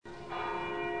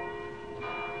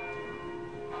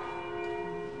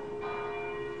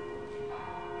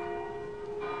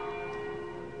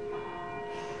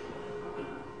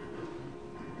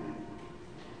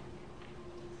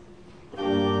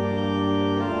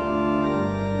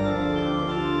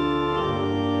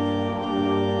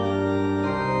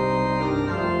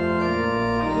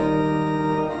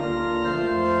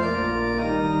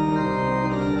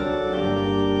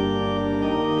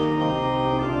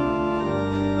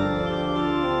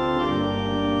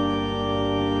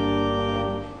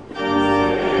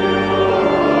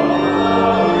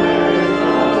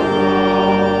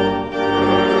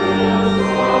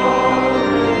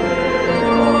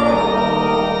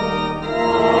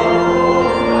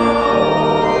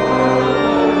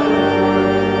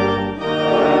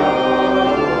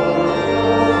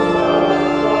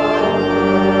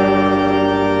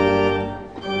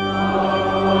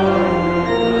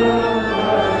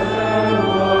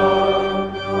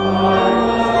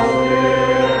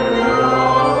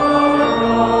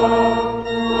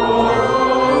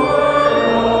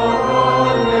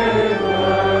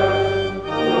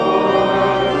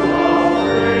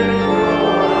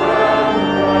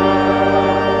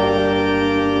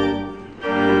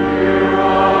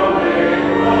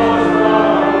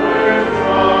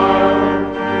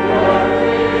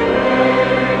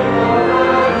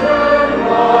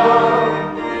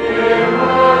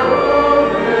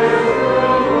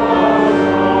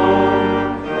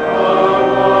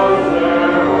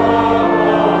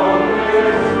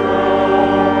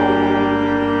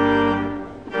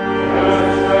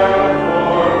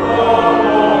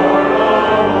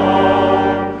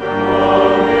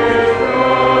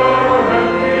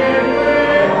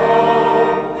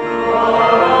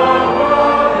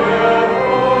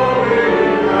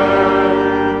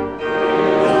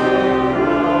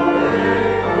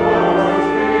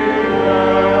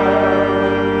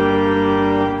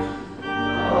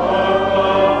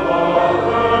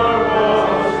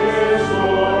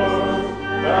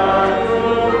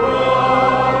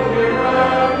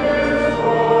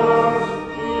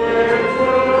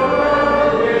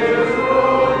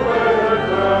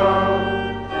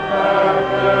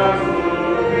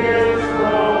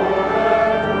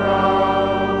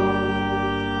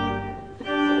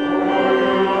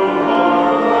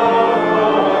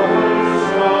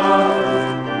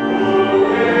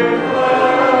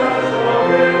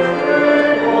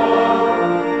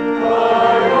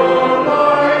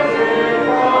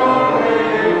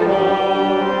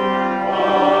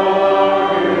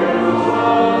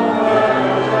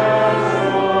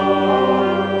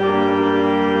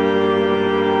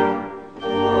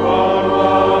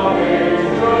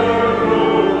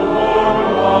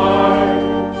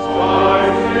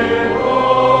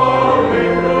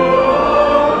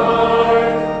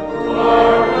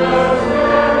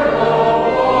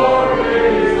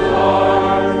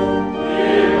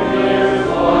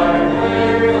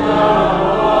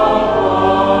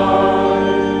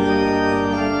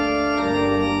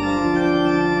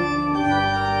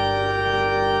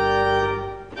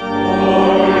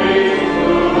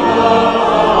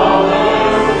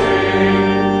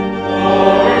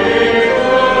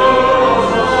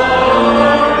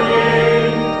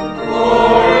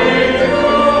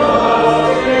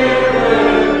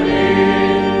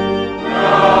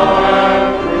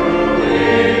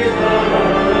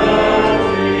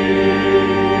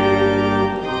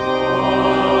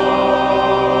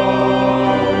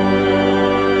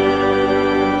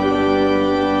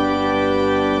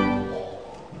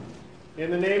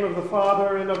of the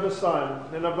Father, and of the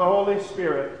Son, and of the Holy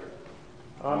Spirit.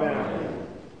 Amen.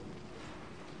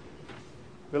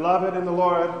 Beloved in the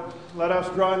Lord, let us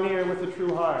draw near with a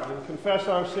true heart and confess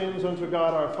our sins unto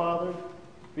God our Father,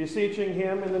 beseeching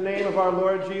him in the name of our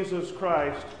Lord Jesus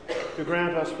Christ to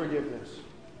grant us forgiveness.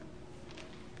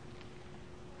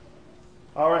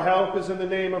 Our help is in the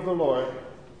name of the Lord,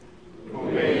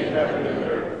 who made heaven and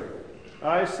earth.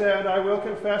 I said, I will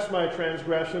confess my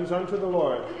transgressions unto the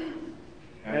Lord,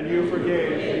 and you forgave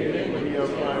the iniquity of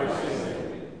my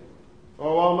sin.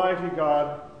 O Almighty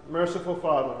God, merciful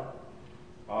Father,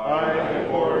 I, a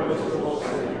poor miserable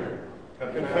sinner,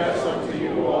 confess unto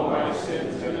you all my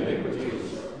sins and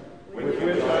iniquities, with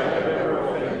which I have ever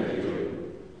offended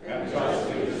you, and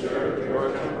justly deserved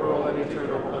your temporal and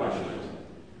eternal punishment.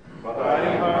 But I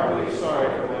am heartily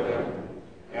sorry for them,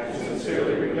 and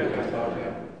sincerely repentant of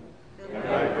them. And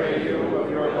I pray you of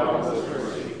your boundless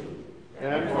mercy,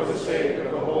 and for the sake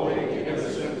of the holy,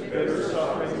 innocent, bitter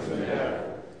sufferings and death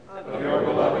of your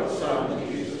beloved Son,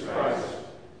 Jesus Christ,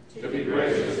 to be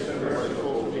gracious and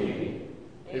merciful to me,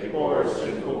 a poor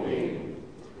sinful being.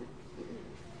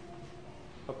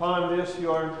 Upon this,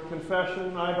 your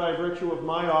confession, I, by virtue of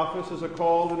my office as a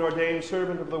called and ordained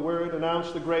servant of the Word,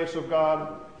 announce the grace of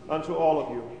God unto all of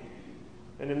you.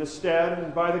 And in the stead,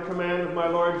 and by the command of my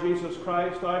Lord Jesus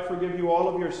Christ, I forgive you all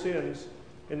of your sins,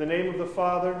 in the name of the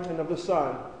Father, and of the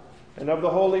Son, and of the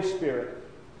Holy Spirit.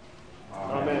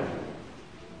 Amen.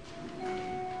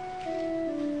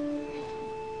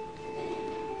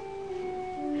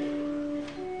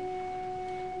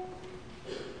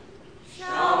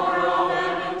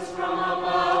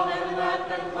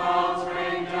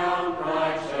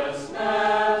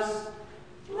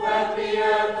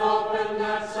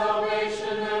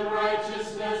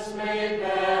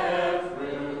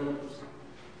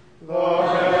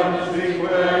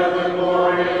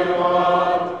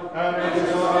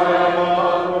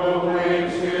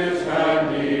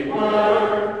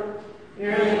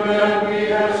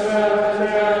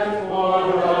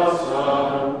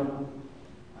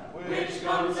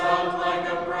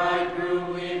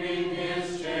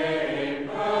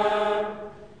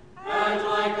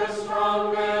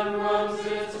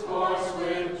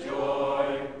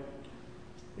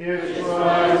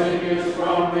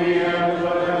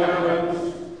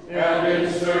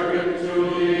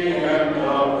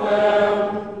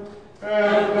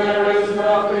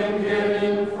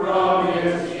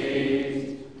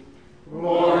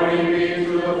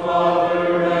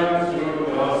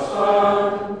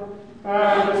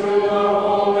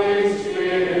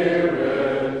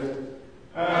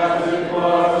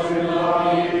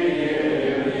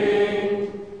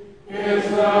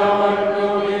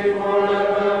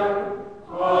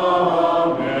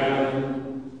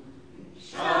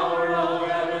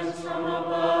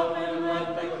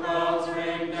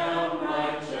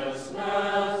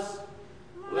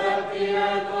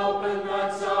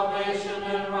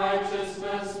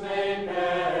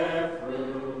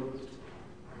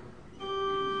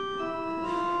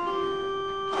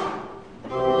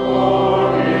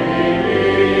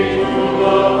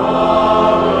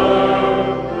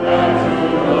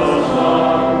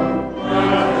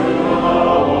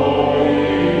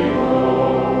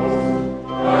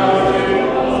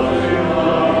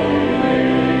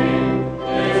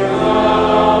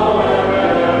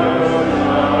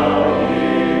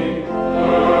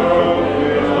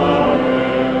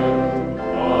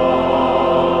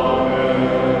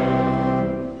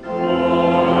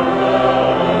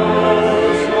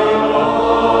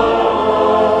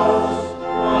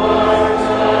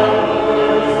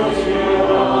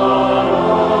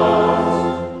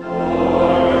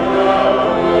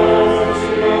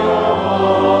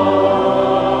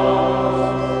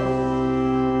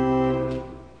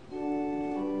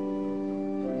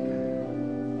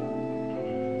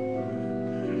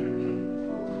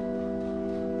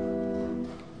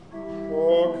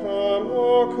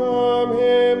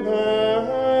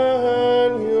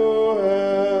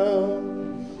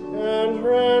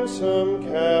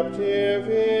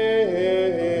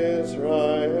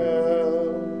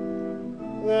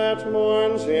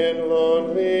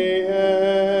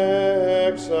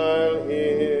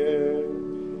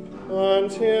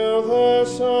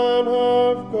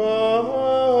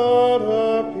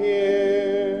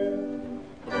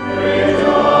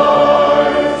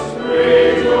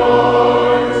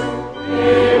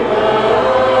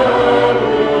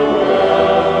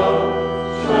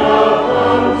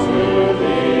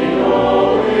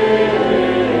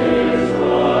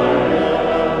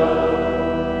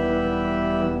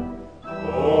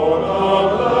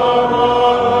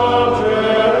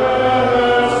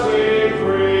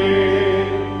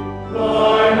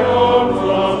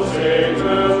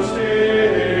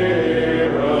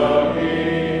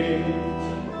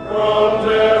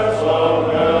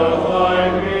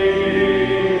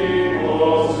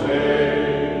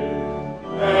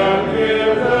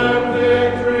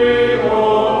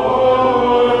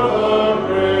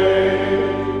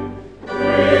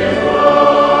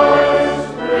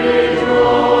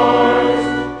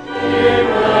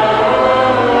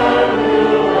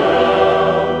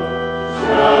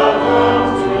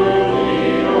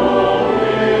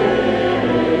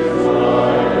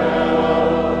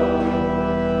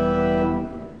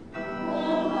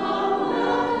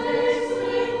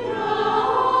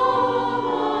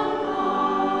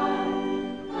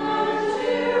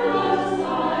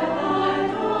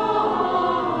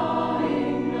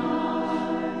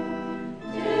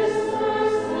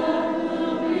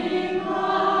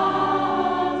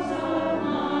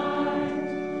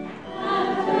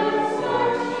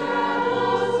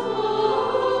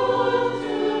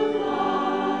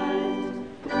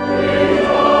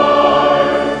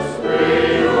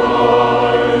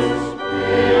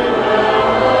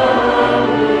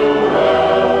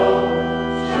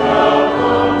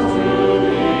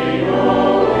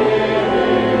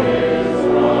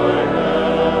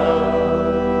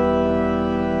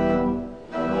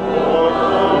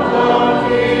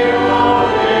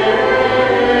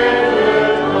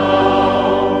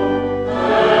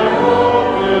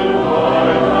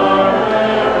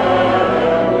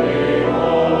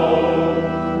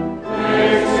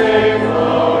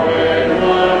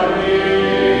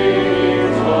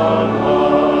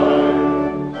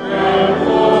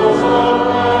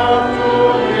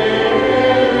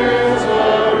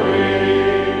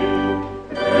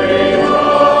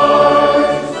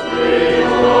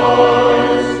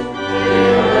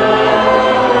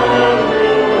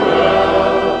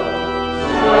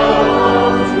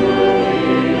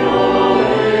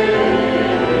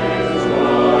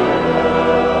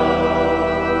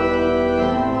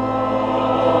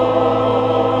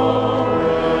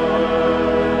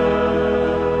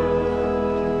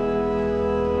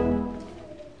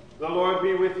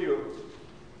 be with you.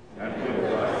 And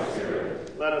with thy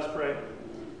spirit. Let us pray.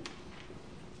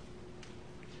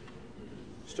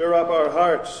 Stir up our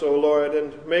hearts, O Lord,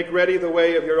 and make ready the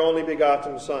way of your only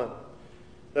begotten Son,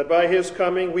 that by his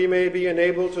coming we may be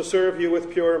enabled to serve you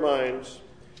with pure minds,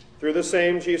 through the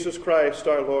same Jesus Christ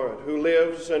our Lord, who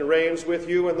lives and reigns with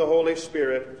you in the Holy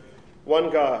Spirit,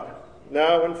 one God,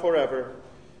 now and forever.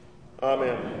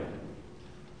 Amen. Amen.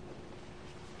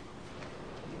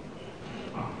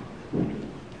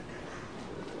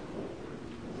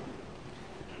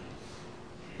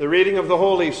 The reading of the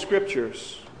Holy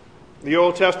Scriptures. The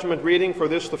Old Testament reading for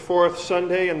this, the fourth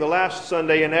Sunday and the last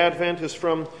Sunday in Advent, is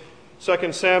from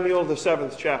 2 Samuel, the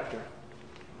 7th chapter.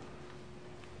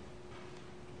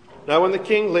 Now when the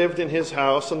king lived in his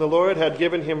house, and the Lord had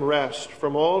given him rest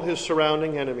from all his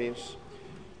surrounding enemies,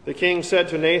 the king said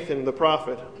to Nathan the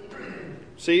prophet,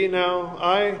 "See, now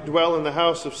I dwell in the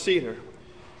house of cedar,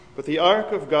 but the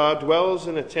ark of God dwells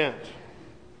in a tent."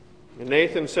 And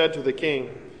Nathan said to the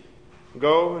king,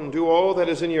 "Go and do all that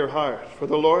is in your heart, for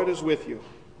the Lord is with you."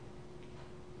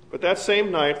 But that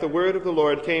same night the word of the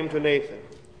Lord came to Nathan,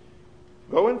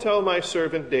 "Go and tell my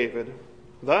servant David,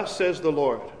 thus says the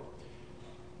Lord,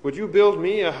 would you build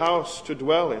me a house to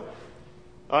dwell in?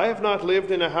 I have not lived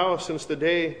in a house since the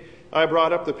day I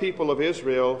brought up the people of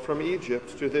Israel from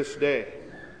Egypt to this day,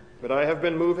 but I have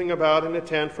been moving about in a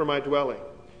tent for my dwelling.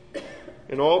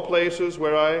 In all places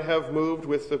where I have moved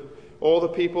with all the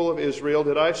people of Israel,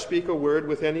 did I speak a word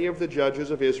with any of the judges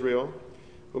of Israel,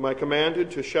 whom I commanded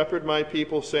to shepherd my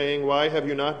people, saying, why have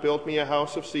you not built me a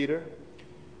house of cedar?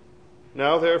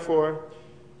 Now therefore,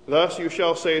 thus you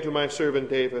shall say to my servant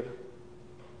David,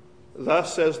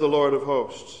 thus says the Lord of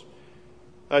hosts,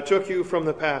 I took you from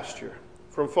the pasture,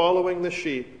 from following the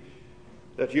sheep,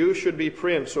 that you should be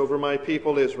prince over my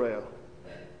people Israel.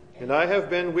 And I have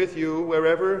been with you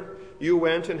wherever you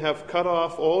went, and have cut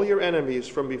off all your enemies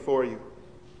from before you.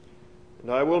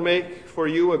 And I will make for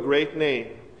you a great name,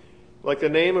 like the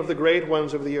name of the great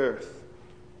ones of the earth.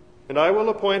 And I will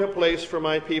appoint a place for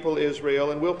my people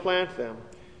Israel, and will plant them,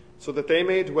 so that they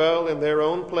may dwell in their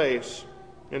own place,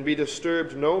 and be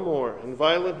disturbed no more, and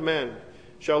violent men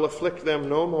shall afflict them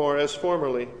no more, as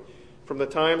formerly, from the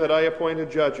time that I appointed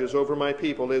judges over my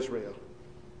people Israel.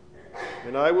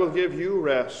 And I will give you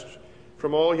rest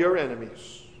from all your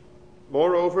enemies.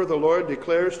 Moreover, the Lord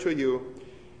declares to you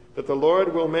that the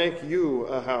Lord will make you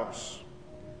a house,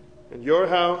 and your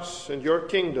house and your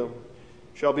kingdom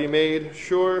shall be made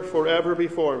sure forever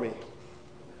before me.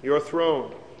 Your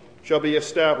throne shall be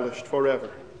established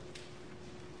forever."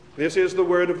 This is the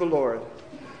word of the Lord.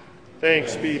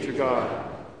 Thanks be to God.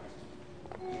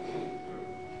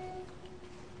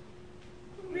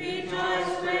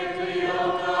 Rejoice greatly,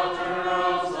 O daughter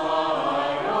of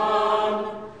Zion.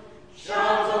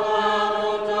 Shout aloud,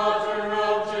 O daughter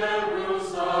of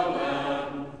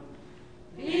Jerusalem.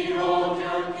 Behold,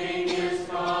 your king is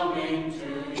coming to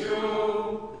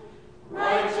you,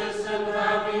 righteous and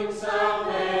having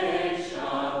salvation.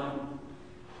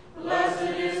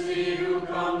 Blessed is he who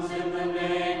comes in the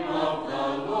name of the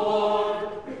Lord.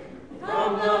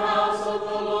 From the house of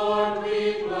the Lord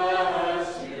we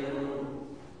bless you.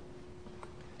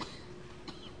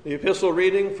 The epistle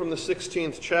reading from the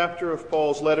 16th chapter of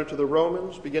Paul's letter to the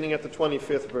Romans, beginning at the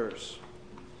 25th verse.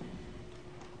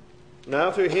 Now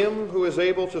to him who is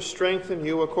able to strengthen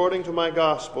you according to my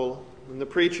gospel in the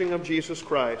preaching of Jesus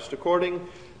Christ, according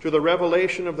to the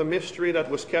revelation of the mystery that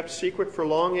was kept secret for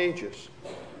long ages,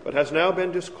 but has now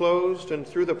been disclosed, and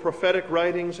through the prophetic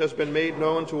writings has been made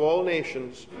known to all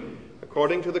nations,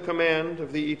 according to the command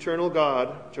of the eternal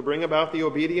God, to bring about the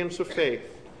obedience of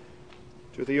faith.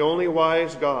 To the only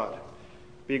wise God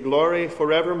be glory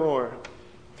forevermore,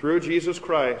 through Jesus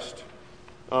Christ.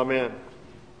 Amen.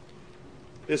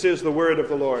 This is the word of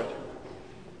the Lord.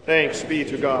 Thanks be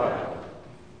to God.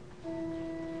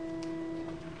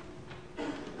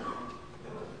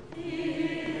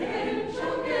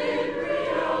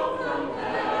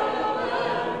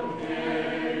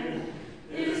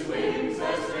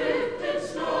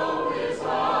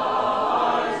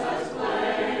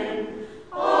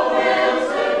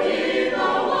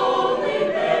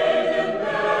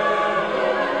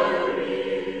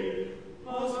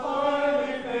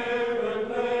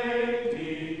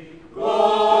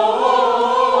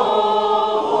 Oh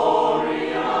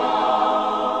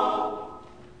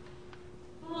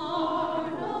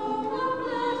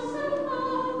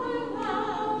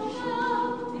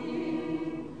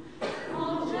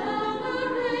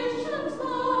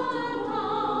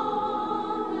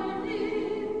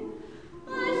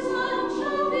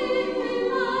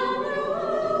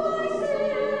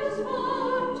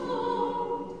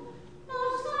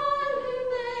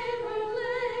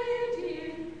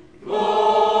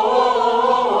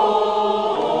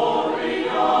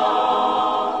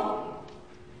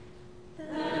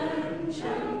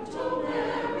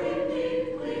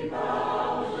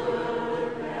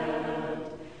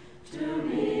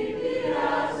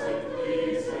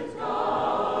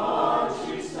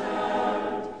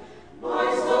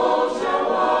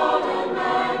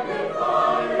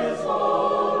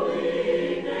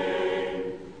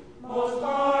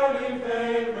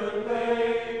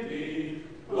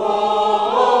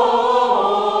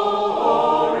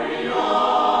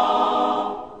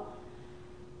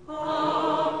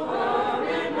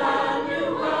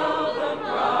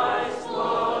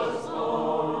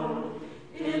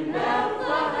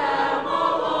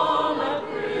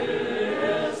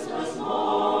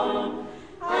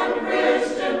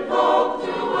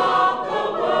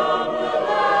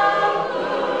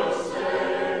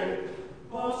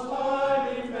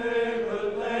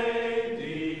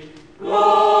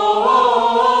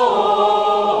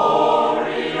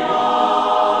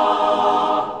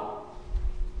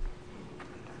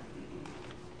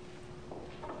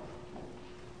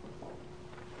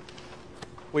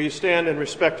Will you stand in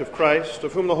respect of Christ,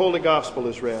 of whom the Holy Gospel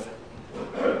is read?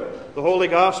 The Holy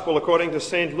Gospel according to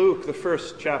St. Luke, the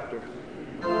 1st chapter.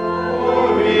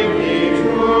 Glory be to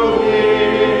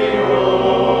thee, O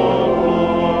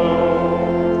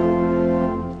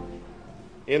Lord.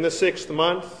 In the 6th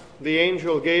month, the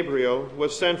angel Gabriel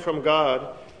was sent from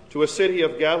God to a city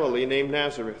of Galilee named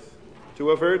Nazareth,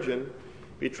 to a virgin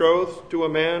betrothed to a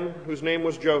man whose name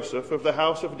was Joseph, of the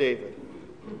house of David.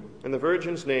 And the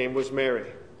virgin's name was Mary.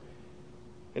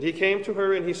 And he came to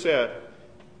her and he said,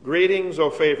 "Greetings, O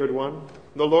favored one,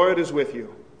 the Lord is with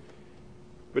you."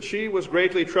 But she was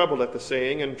greatly troubled at the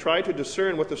saying, and tried to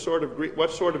discern what sort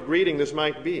of greeting this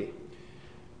might be.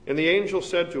 And the angel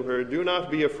said to her, "Do not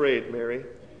be afraid, Mary,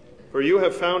 for you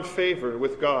have found favor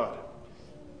with God.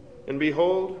 And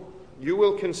behold, you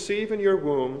will conceive in your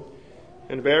womb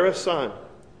and bear a son,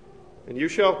 and you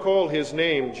shall call his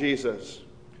name Jesus.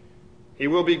 He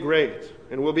will be great,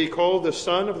 and will be called the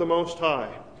Son of the Most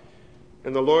High.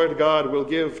 And the Lord God will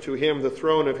give to him the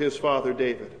throne of his father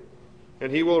David.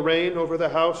 And he will reign over the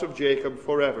house of Jacob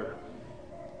forever.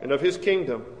 And of his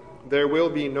kingdom there will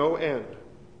be no end."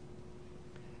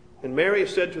 And Mary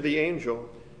said to the angel,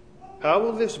 "How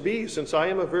will this be, since I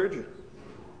am a virgin?"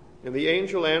 And the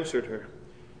angel answered her,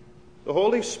 "The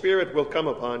Holy Spirit will come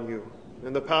upon you,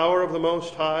 and the power of the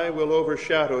Most High will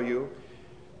overshadow you.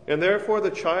 And therefore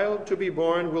the child to be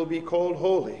born will be called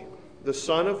Holy, the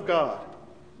Son of God.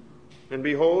 And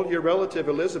behold, your relative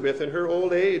Elizabeth in her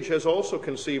old age has also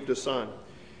conceived a son.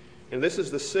 And this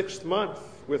is the 6th month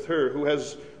with her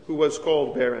who was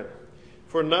called barren.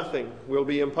 For nothing will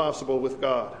be impossible with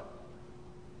God."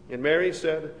 And Mary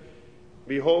said,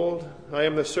 "Behold, I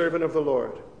am the servant of the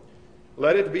Lord.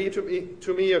 Let it be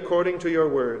to me according to your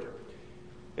word."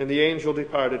 And the angel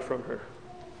departed from her.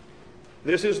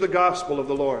 This is the gospel of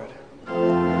the Lord.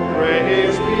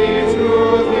 Praise be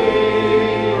to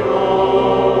thee,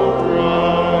 O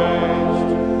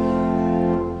Christ.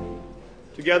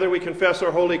 Together we confess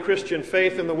our holy Christian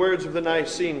faith in the words of the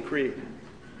Nicene Creed.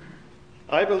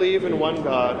 I believe in one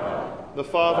God, the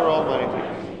Father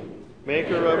Almighty,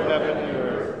 maker of heaven and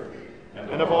earth,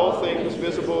 and of all things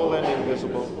visible and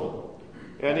invisible,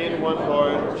 and in one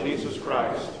Lord Jesus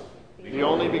Christ, the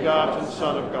only begotten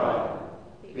Son of God,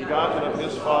 begotten of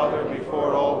his Father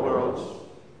before all worlds,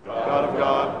 God of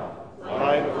God,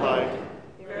 light of light,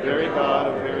 very God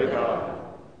of very God,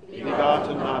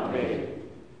 begotten, not made,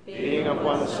 being of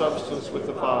one substance with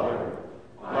the Father,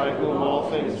 by whom all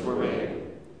things were made,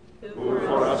 who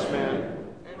for us men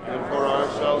and for our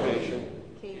salvation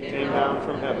came down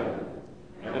from heaven,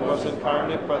 and was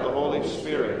incarnate by the Holy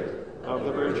Spirit of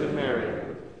the Virgin Mary,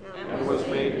 and was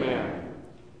made man,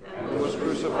 and was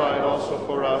crucified also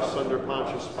for us under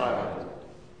Pontius Pilate.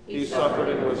 He suffered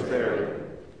and was buried.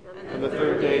 And the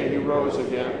 3rd day he rose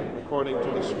again, according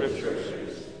to the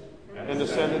Scriptures, and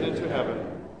ascended into heaven,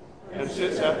 and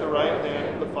sits at the right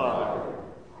hand of the Father.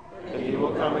 And he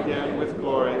will come again with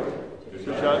glory to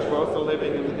judge both the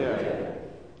living and the dead,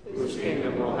 whose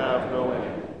kingdom will have no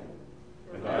end.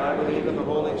 And I believe in the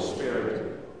Holy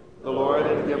Spirit, the Lord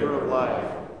and giver of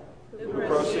life, who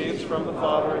proceeds from the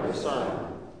Father and the Son,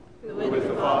 who with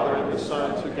the Father and the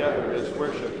Son together is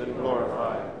worshipped and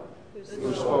glorified,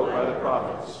 who spoke by the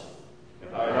prophets.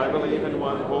 And I believe in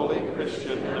one holy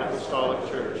Christian and apostolic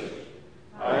church.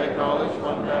 I acknowledge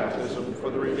one baptism for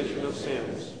the remission of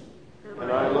sins,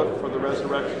 and I look for the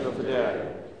resurrection of the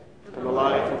dead and the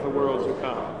life of the world to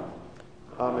come.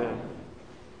 Amen.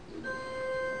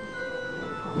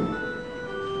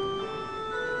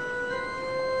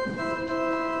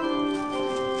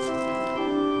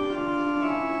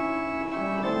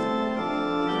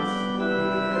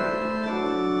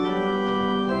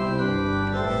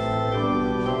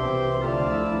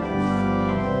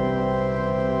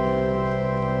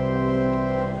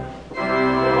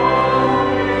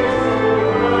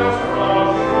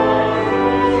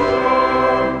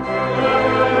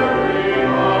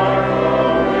 Our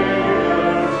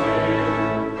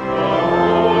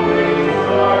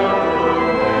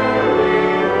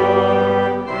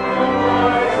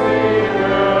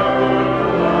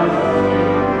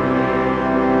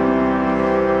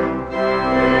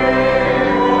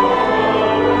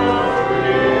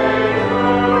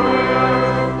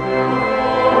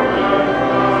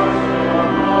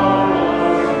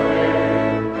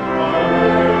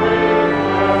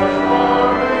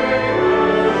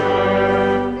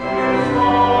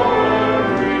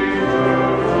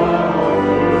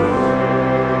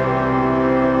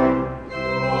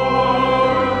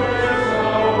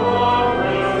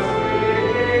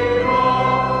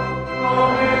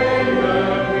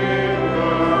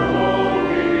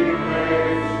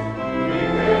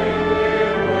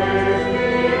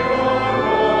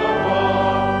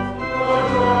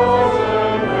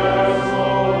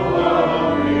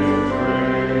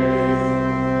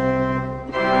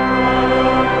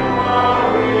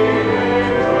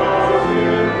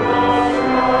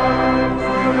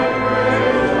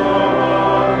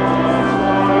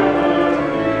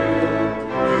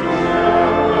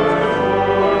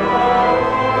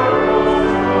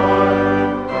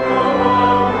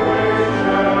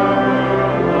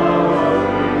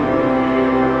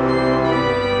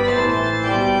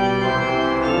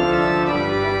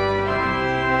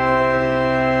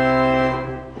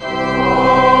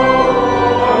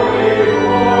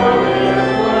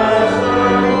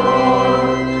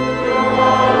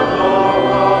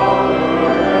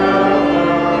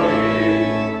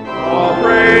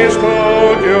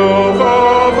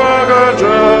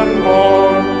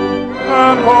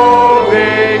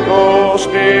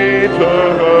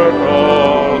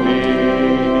eternally.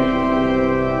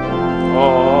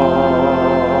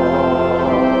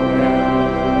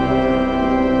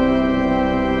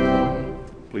 Amen.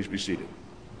 Please be seated.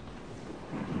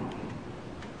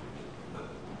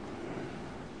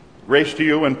 Grace to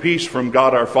you and peace from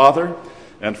God our Father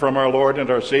and from our Lord and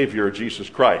our Savior, Jesus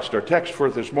Christ. Our text for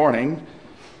this morning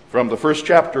from the first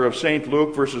chapter of St.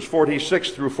 Luke, verses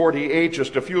 46 through 48,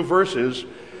 just a few verses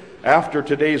after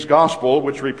today's gospel,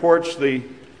 which reports the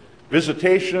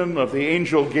visitation of the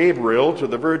angel Gabriel to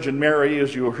the Virgin Mary,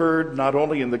 as you heard not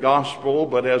only in the gospel,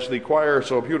 but as the choir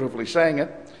so beautifully sang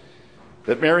it,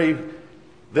 that Mary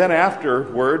then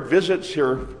afterward visits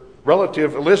her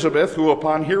relative Elizabeth, who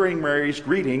upon hearing Mary's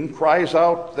greeting cries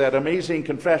out that amazing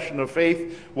confession of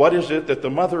faith, "What is it that the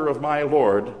mother of my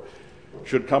Lord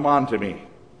should come unto me?"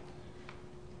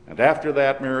 And after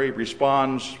that, Mary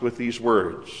responds with these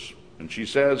words, and she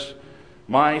says,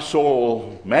 "My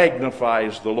soul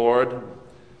magnifies the Lord,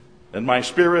 and my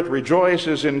spirit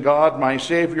rejoices in God my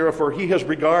Savior, for he has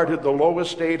regarded the low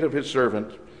estate of his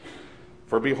servant.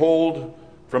 For behold,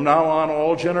 from now on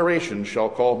all generations shall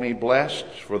call me blessed,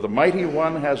 for the Mighty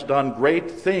One has done great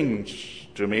things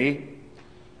to me.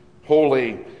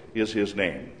 Holy is his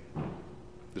name."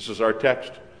 This is our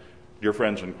text, dear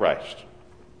friends in Christ.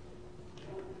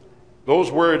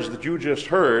 Those words that you just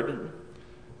heard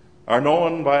are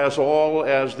known by us all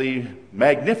as the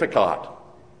Magnificat.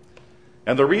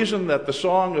 And the reason that the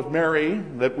Song of Mary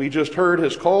that we just heard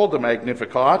is called the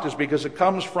Magnificat is because it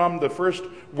comes from the first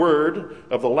word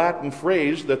of the Latin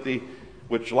phrase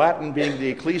which Latin being the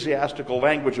ecclesiastical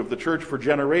language of the church for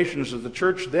generations, as the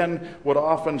church then would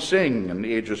often sing in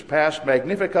the ages past,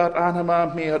 "Magnificat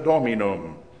anima mea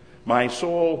Dominum." My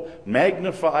soul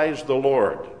magnifies the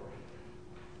Lord.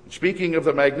 Speaking of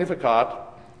the Magnificat,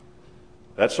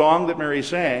 that song that Mary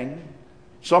sang,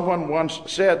 someone once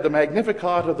said the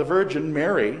Magnificat of the Virgin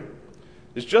Mary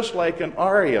is just like an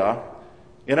aria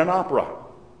in an opera.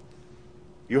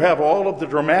 You have all of the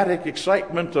dramatic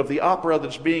excitement of the opera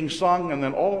that's being sung, and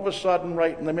then all of a sudden,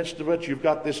 right in the midst of it, you've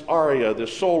got this aria,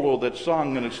 this solo that's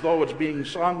sung, and it's though it's being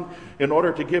sung in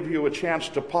order to give you a chance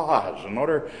to pause, in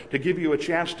order to give you a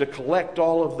chance to collect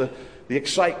all of the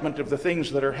excitement of the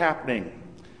things that are happening,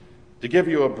 to give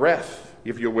you a breath,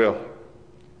 if you will.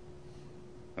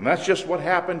 And that's just what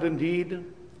happened indeed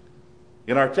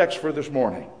in our text for this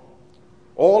morning.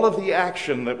 All of the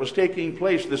action that was taking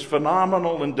place, this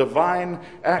phenomenal and divine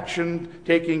action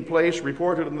taking place,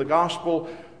 reported in the gospel,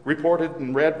 reported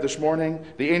and read this morning,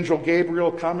 the angel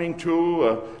Gabriel coming to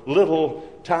a little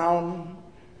town,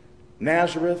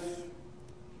 Nazareth,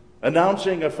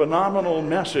 announcing a phenomenal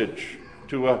message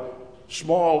to a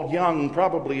small, young,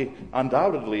 probably,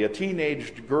 undoubtedly, a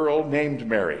teenaged girl named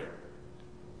Mary.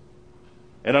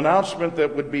 An announcement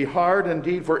that would be hard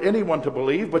indeed for anyone to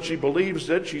believe, but she believes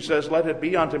it. She says, "Let it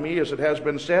be unto me as it has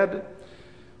been said."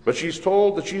 But she's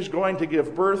told that she's going to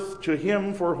give birth to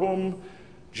him for whom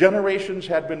generations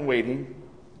had been waiting,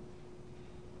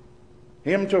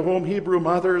 him to whom Hebrew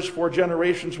mothers for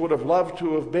generations would have loved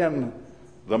to have been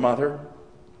the mother,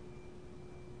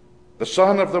 the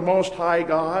Son of the Most High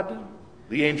God,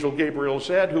 the angel Gabriel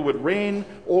said, who would reign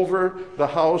over the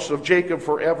house of Jacob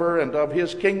forever, and of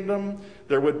his kingdom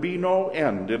there would be no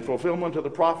end, in fulfillment of the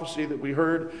prophecy that we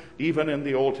heard even in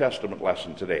the Old Testament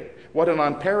lesson today. What an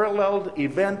unparalleled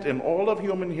event in all of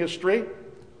human history.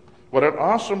 What an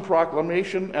awesome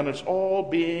proclamation, and it's all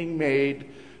being made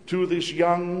to this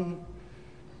young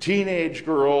teenage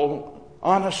girl,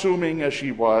 unassuming as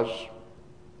she was.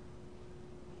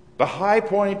 The high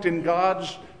point in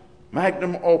God's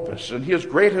magnum opus and his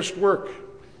greatest work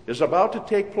is about to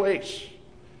take place.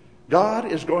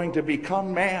 God is going to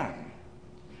become man.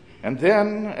 And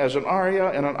then, as an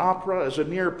aria and an opera, as a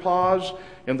near pause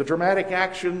in the dramatic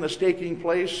action that's taking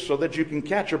place, so that you can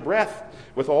catch a breath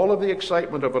with all of the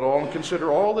excitement of it all and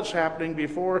consider all that's happening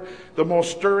before the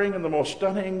most stirring and the most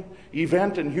stunning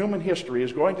event in human history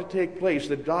is going to take place,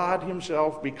 that God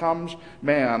himself becomes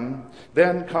man.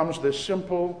 Then comes this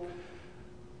simple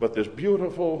but this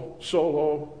beautiful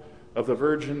solo of the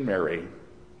Virgin Mary,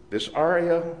 this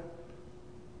aria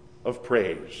of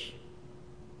praise,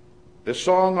 this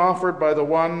song offered by the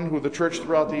one who the church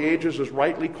throughout the ages has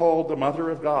rightly called the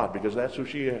Mother of God, because that's who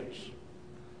she is.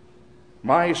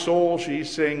 My soul, she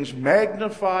sings,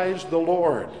 magnifies the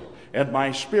Lord, and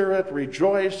my spirit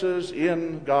rejoices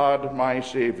in God my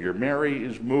Savior. Mary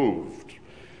is moved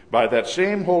by that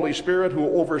same Holy Spirit who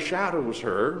overshadows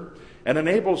her and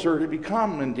enables her to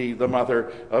become indeed the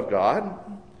Mother of God.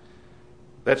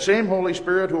 That same Holy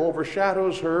Spirit who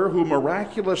overshadows her, who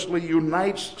miraculously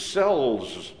unites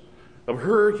cells of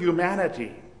her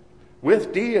humanity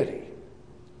with deity,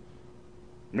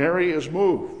 Mary is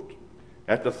moved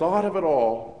at the thought of it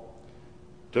all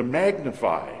to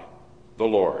magnify the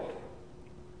Lord.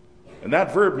 And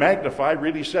that verb magnify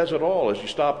really says it all as you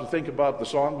stop to think about the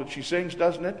song that she sings,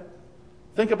 doesn't it?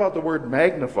 Think about the word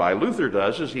magnify. Luther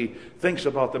does as he thinks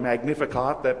about the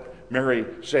Magnificat that Mary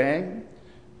sang.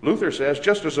 Luther says,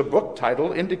 just as a book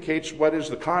title indicates what is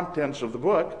the contents of the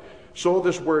book, so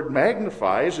this word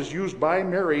magnifies is used by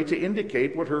Mary to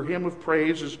indicate what her hymn of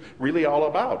praise is really all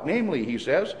about. Namely, he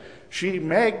says, she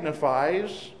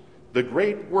magnifies the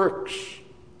great works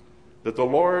that the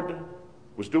Lord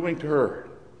was doing to her,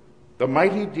 the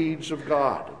mighty deeds of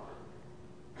God.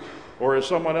 Or as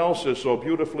someone else has so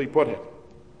beautifully put it,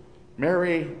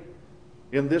 Mary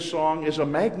in this song is a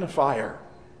magnifier.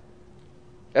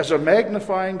 As a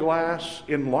magnifying glass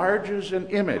enlarges an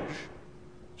image,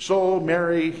 so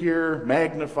Mary here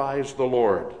magnifies the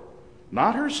Lord.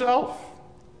 Not herself,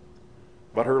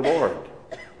 but her Lord.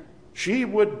 She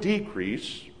would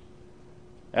decrease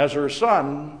as her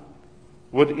Son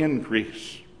would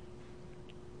increase.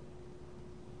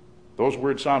 Those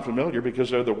words sound familiar because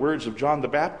they're the words of John the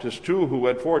Baptist too, who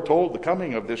had foretold the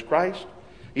coming of this Christ.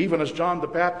 Even as John the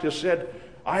Baptist said,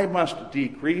 I must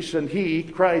decrease and he,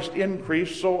 Christ,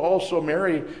 increase, so also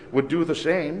Mary would do the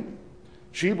same.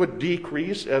 She would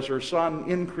decrease as her Son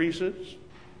increases,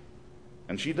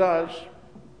 and she does.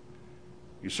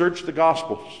 You search the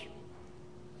Gospels,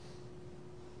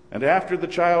 and after the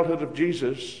childhood of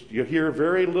Jesus, you hear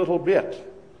very little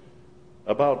bit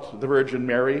about the Virgin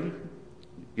Mary.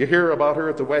 You hear about her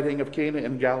at the wedding of Cana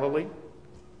in Galilee.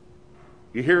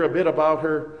 You hear a bit about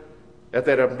her at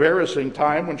that embarrassing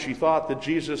time when she thought that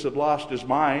Jesus had lost his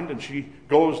mind, and she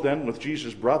goes then with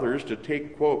Jesus' brothers to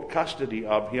take, quote, custody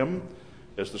of him,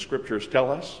 as the scriptures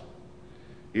tell us.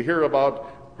 You hear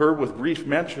about her with brief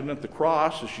mention at the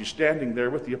cross as she's standing there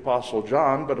with the Apostle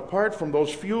John, but apart from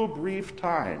those few brief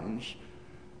times,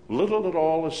 little at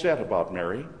all is said about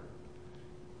Mary.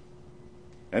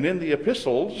 And in the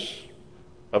epistles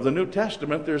of the New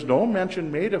Testament, there's no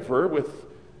mention made of her, with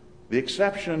the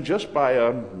exception just by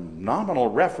a nominal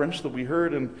reference that we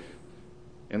heard in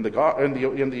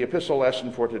the epistle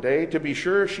lesson for today. To be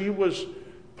sure, she was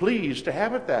pleased to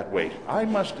have it that way. I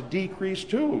must decrease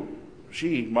too,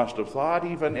 she must have thought,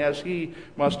 even as he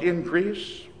must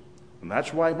increase. And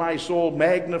that's why my soul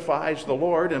magnifies the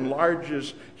Lord,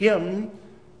 enlarges him,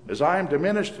 as I am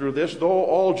diminished through this, though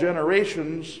all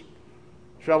generations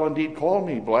shall indeed call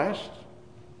me blessed.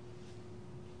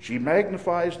 She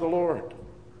magnifies the Lord.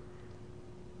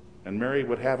 And Mary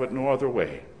would have it no other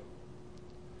way.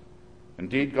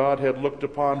 Indeed, God had looked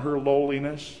upon her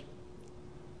lowliness,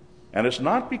 and it's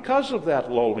not because of that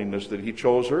lowliness that he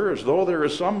chose her, as though there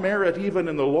is some merit even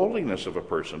in the lowliness of a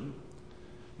person,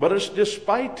 but it's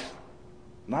despite,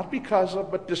 not because of,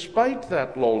 but despite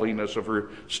that lowliness of her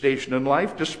station in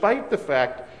life, despite the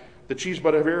fact that she's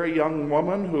but a very young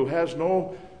woman who has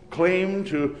no claim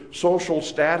to social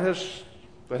status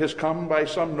that has come by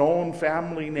some known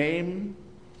family name,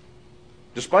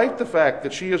 despite the fact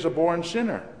that she is a born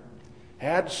sinner,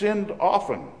 had sinned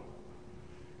often,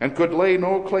 and could lay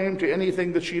no claim to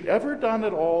anything that she'd ever done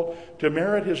at all to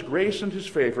merit his grace and his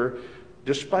favor,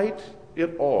 despite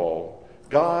it all,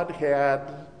 God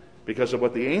had, because of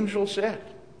what the angel said,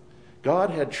 God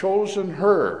had chosen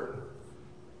her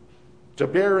to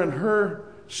bear in her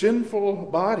sinful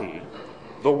body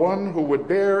the one who would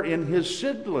bear in his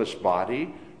sinless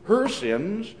body her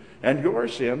sins and your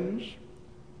sins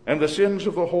and the sins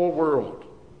of the whole world.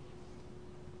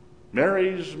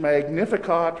 Mary's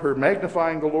Magnificat, her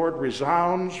magnifying the Lord,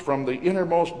 resounds from the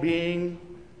innermost being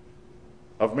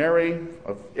of Mary,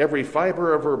 of every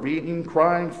fiber of her being,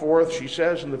 crying forth, she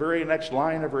says in the very next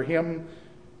line of her hymn,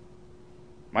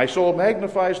 my soul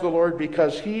magnifies the Lord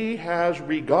because he has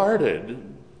regarded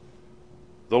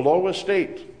the low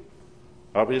estate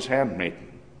of his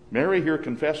handmaiden. Mary here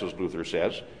confesses, Luther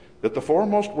says, that the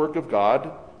foremost work of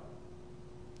God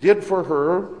did for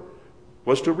her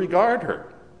was to regard her.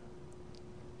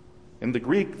 In the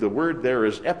Greek, the word there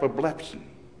is epiblepsin.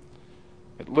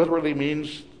 It literally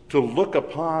means to look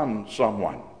upon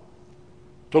someone.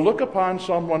 To look upon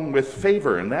someone with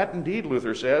favor. And that indeed,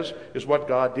 Luther says, is what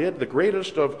God did. The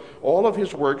greatest of all of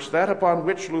his works, that upon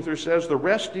which, Luther says, the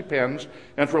rest depends,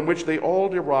 and from which they all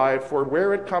derive. For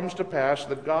where it comes to pass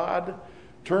that God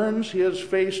turns his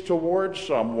face towards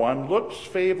someone, looks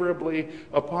favorably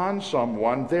upon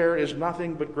someone, there is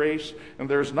nothing but grace, and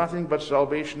there is nothing but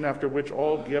salvation, after which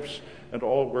all gifts and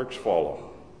all works follow.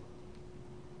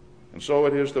 And so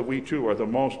it is that we too are the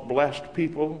most blessed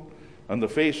people on the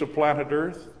face of planet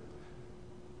Earth,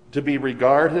 to be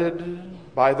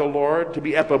regarded by the Lord, to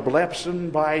be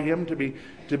epilepsin by him, to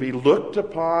be looked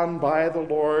upon by the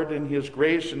Lord in his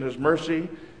grace and his mercy,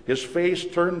 his face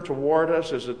turned toward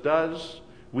us as it does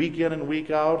week in and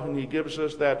week out, and he gives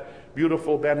us that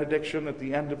beautiful benediction at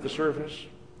the end of the service.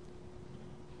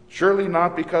 Surely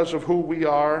not because of who we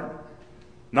are,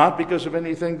 not because of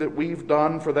anything that we've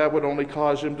done, for that would only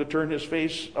cause him to turn his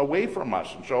face away from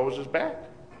us and show us his back.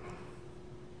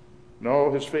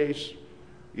 No, his face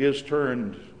is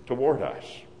turned toward us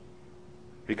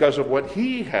because of what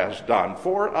he has done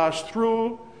for us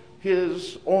through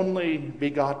his only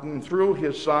begotten, through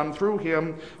his Son, through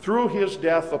him, through his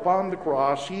death upon the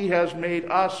cross. He has made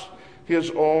us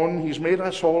his own. He's made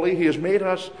us holy. He has made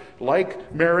us,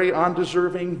 like Mary,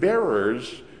 undeserving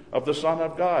bearers of the Son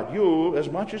of God. You, as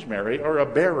much as Mary, are a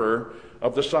bearer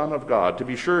of the Son of God. To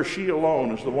be sure, she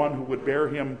alone is the one who would bear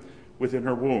him within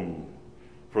her womb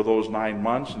for those 9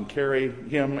 months and carry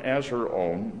him as her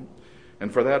own.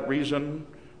 And for that reason,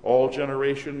 all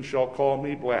generations shall call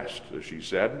me blessed, as she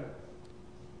said.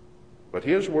 But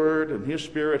his word and his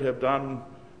Spirit have done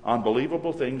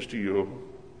unbelievable things to you.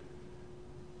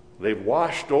 They've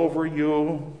washed over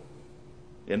you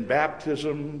in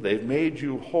baptism. They've made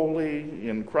you holy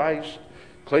in Christ,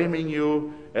 claiming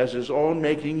you as his own,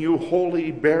 making you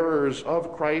holy bearers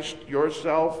of Christ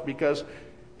yourself, because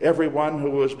everyone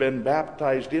who has been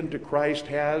baptized into Christ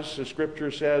has, as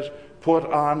Scripture says, put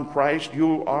on Christ.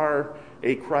 You are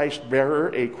a Christ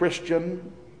bearer, a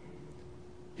Christian.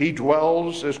 He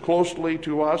dwells as closely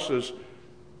to us as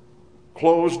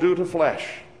clothes do to flesh.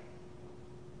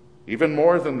 Even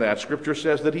more than that, Scripture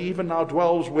says that he even now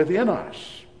dwells within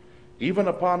us, even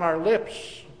upon our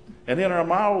lips and in our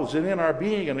mouths and in our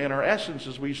being and in our essence,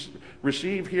 as we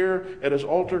receive here at his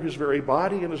altar his very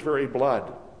body and his very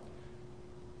blood,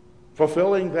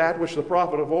 fulfilling that which the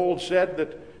prophet of old said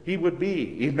that he would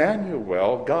be,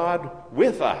 Emmanuel, God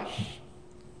with us.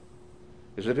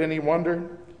 Is it any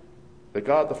wonder that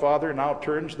God the Father now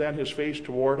turns then his face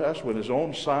toward us when his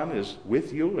own Son is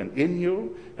with you and in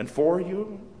you and for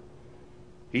you?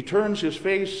 He turns his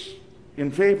face in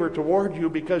favor toward you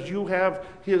because you have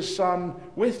his Son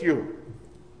with you.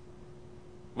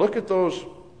 Look at those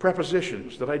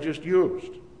prepositions that I just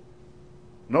used.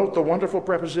 Note the wonderful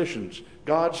prepositions.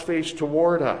 God's face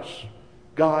toward us,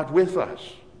 God with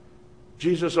us,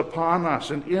 Jesus upon us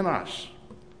and in us.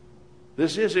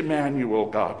 This is Emmanuel,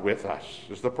 God with us,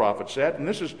 as the prophet said. And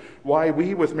this is why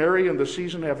we, with Mary in the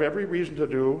season, have every reason to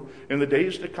do in the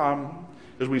days to come,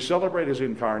 as we celebrate his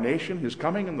incarnation, his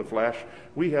coming in the flesh,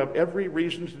 we have every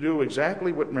reason to do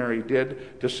exactly what Mary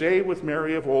did, to say with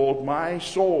Mary of old, my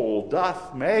soul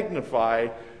doth magnify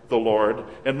the Lord,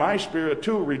 and my spirit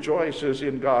too rejoices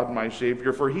in God my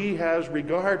Savior, for he has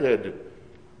regarded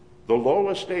the low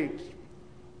estate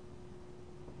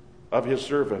of his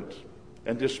servant,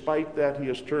 and despite that he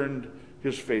has turned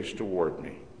his face toward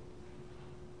me.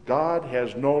 God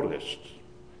has noticed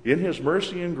in his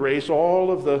mercy and grace all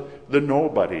of the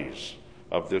nobodies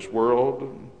of this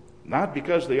world, not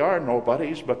because they are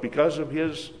nobodies, but because of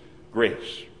his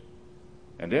grace.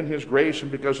 And in his grace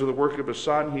and because of the work of his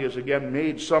Son, he has again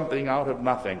made something out of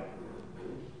nothing.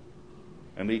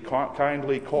 And he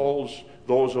kindly calls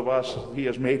those of us he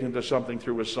has made into something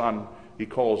through his Son, he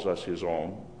calls us his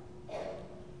own.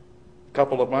 A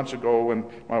couple of months ago, when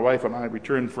my wife and I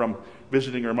returned from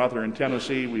visiting her mother in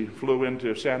Tennessee, we flew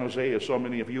into San Jose, as so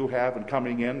many of you have, and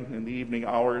coming in the evening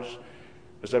hours.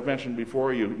 As I've mentioned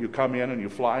before, you come in and you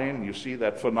fly in and you see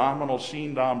that phenomenal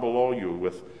scene down below you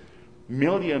with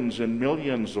millions and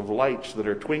millions of lights that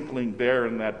are twinkling there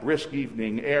in that brisk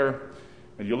evening air.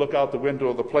 And you look out the window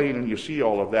of the plane and you see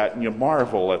all of that, and you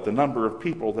marvel at the number of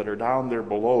people that are down there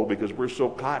below, because we're so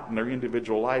caught in our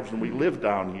individual lives and we live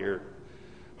down here.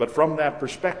 But from that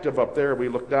perspective up there, we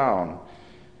look down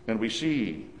and we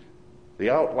see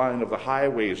the outline of the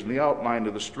highways and the outline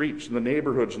of the streets and the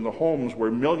neighborhoods and the homes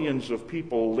where millions of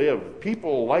people live.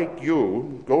 People like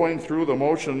you, going through the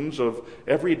motions of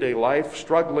everyday life,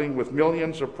 struggling with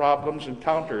millions of problems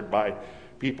encountered by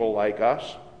people like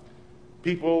us.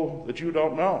 People that you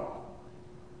don't know.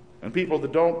 And people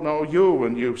that don't know you,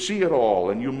 and you see it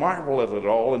all and you marvel at it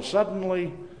all, and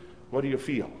suddenly, what do you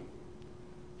feel?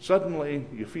 Suddenly,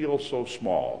 you feel so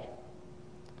small.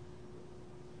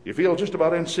 You feel just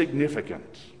about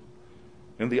insignificant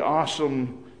in the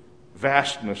awesome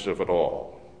vastness of it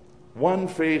all. One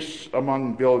face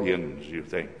among billions, you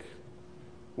think.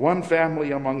 One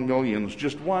family among millions.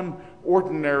 Just one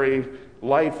ordinary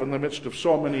life in the midst of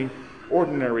so many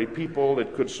ordinary people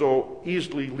that could so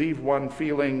easily leave one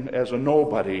feeling as a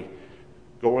nobody,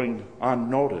 going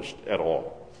unnoticed at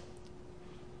all.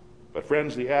 But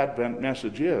friends, the Advent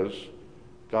message is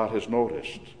God has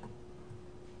noticed.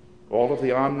 All of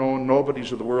the unknown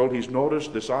nobodies of the world, he's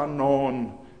noticed this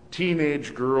unknown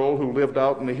teenage girl who lived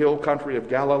out in the hill country of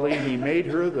Galilee. He made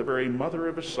her the very mother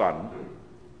of his son.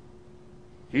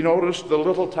 He noticed the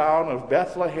little town of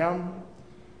Bethlehem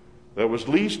that was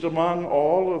least among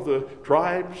all of the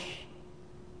tribes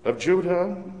of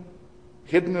Judah,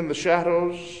 hidden in the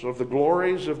shadows of the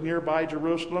glories of nearby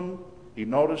Jerusalem. He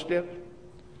noticed it.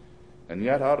 And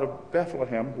yet out of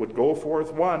Bethlehem would go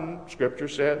forth one, Scripture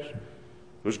says,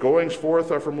 whose goings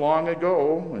forth are from long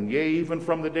ago, and yea, even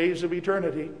from the days of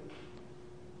eternity.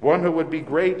 One who would be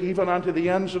great even unto the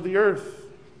ends of the earth.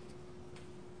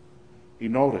 He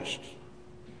noticed.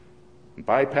 And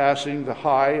bypassing the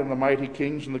high and the mighty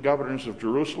kings and the governors of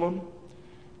Jerusalem,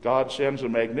 God sends a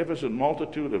magnificent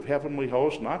multitude of heavenly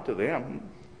hosts, not to them,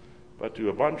 but to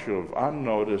a bunch of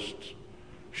unnoticed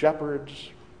shepherds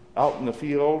out in the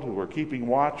field who were keeping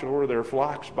watch over their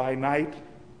flocks by night.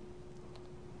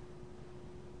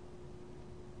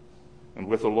 And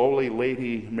with the lowly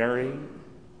lady Mary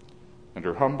and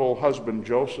her humble husband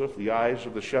Joseph, the eyes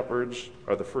of the shepherds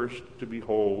are the first to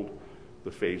behold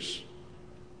the face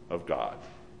of God.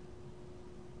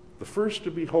 The first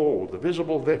to behold the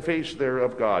visible face there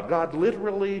of God. God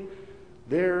literally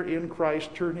there in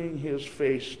Christ turning his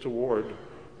face toward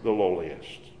the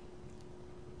lowliest.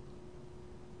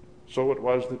 So it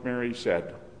was that Mary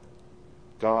said,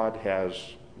 God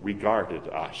has regarded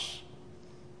us.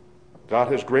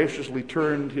 God has graciously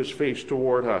turned his face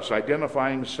toward us,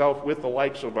 identifying himself with the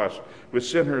likes of us, with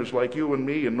sinners like you and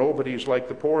me, and nobodies like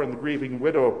the poor and the grieving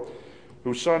widow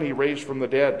whose son he raised from the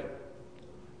dead.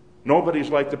 Nobodies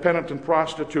like the penitent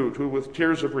prostitute who with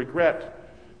tears of regret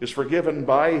is forgiven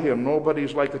by him.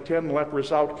 Nobodies like the 10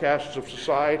 leprous outcasts of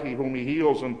society whom he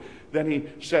heals and then he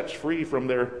sets free from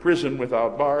their prison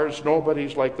without bars.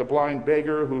 Nobodies like the blind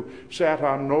beggar who sat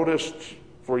unnoticed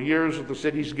for years at the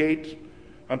city's gate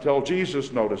until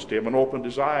Jesus noticed him and opened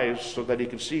his eyes so that he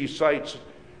could see sights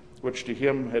which to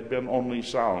him had been only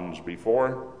sounds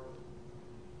before.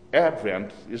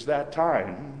 Advent is that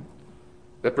time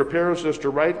that prepares us to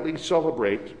rightly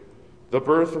celebrate the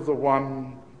birth of the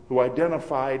one who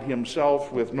identified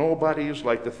himself with nobodies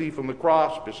like the thief on the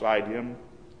cross beside him,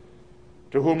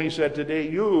 to whom he said, today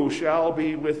you shall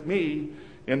be with me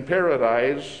in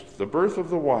paradise. The birth of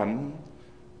the one,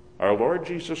 our Lord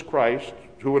Jesus Christ,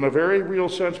 who in a very real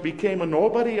sense became a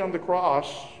nobody on the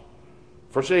cross,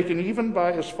 forsaken even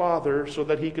by his Father so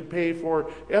that he could pay for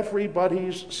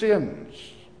everybody's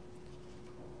sins.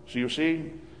 So you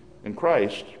see, in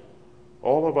Christ,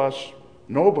 all of us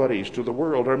nobodies to the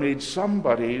world are made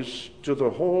somebodies to the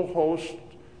whole host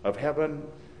of heaven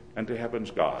and to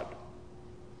heaven's God.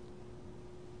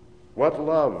 What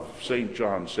love, St.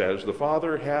 John says, the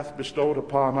Father hath bestowed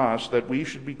upon us that we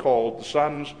should be called the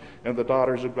sons and the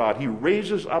daughters of God. He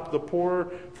raises up the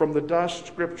poor from the dust,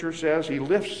 Scripture says. He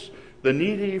lifts the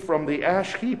needy from the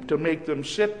ash heap to make them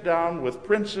sit down with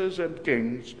princes and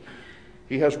kings.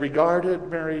 He has regarded,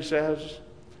 Mary says,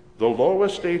 the low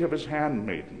estate of his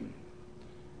handmaiden,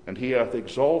 and he hath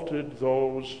exalted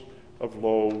those of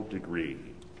low degree.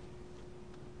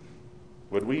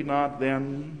 Would we not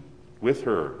then, with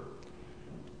her,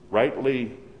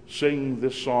 rightly sing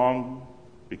this song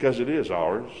because it is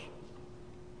ours?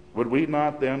 Would we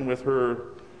not then with her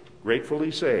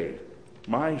gratefully say,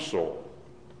 my soul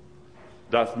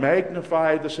doth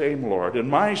magnify the same Lord, and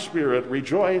my spirit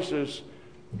rejoices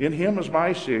in him as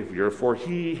my Savior, for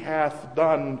he hath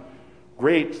done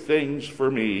great things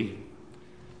for me,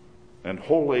 and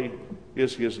holy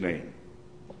is his name.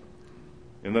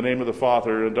 In the name of the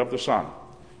Father, and of the Son,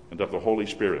 and of the Holy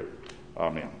Spirit.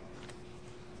 Amen.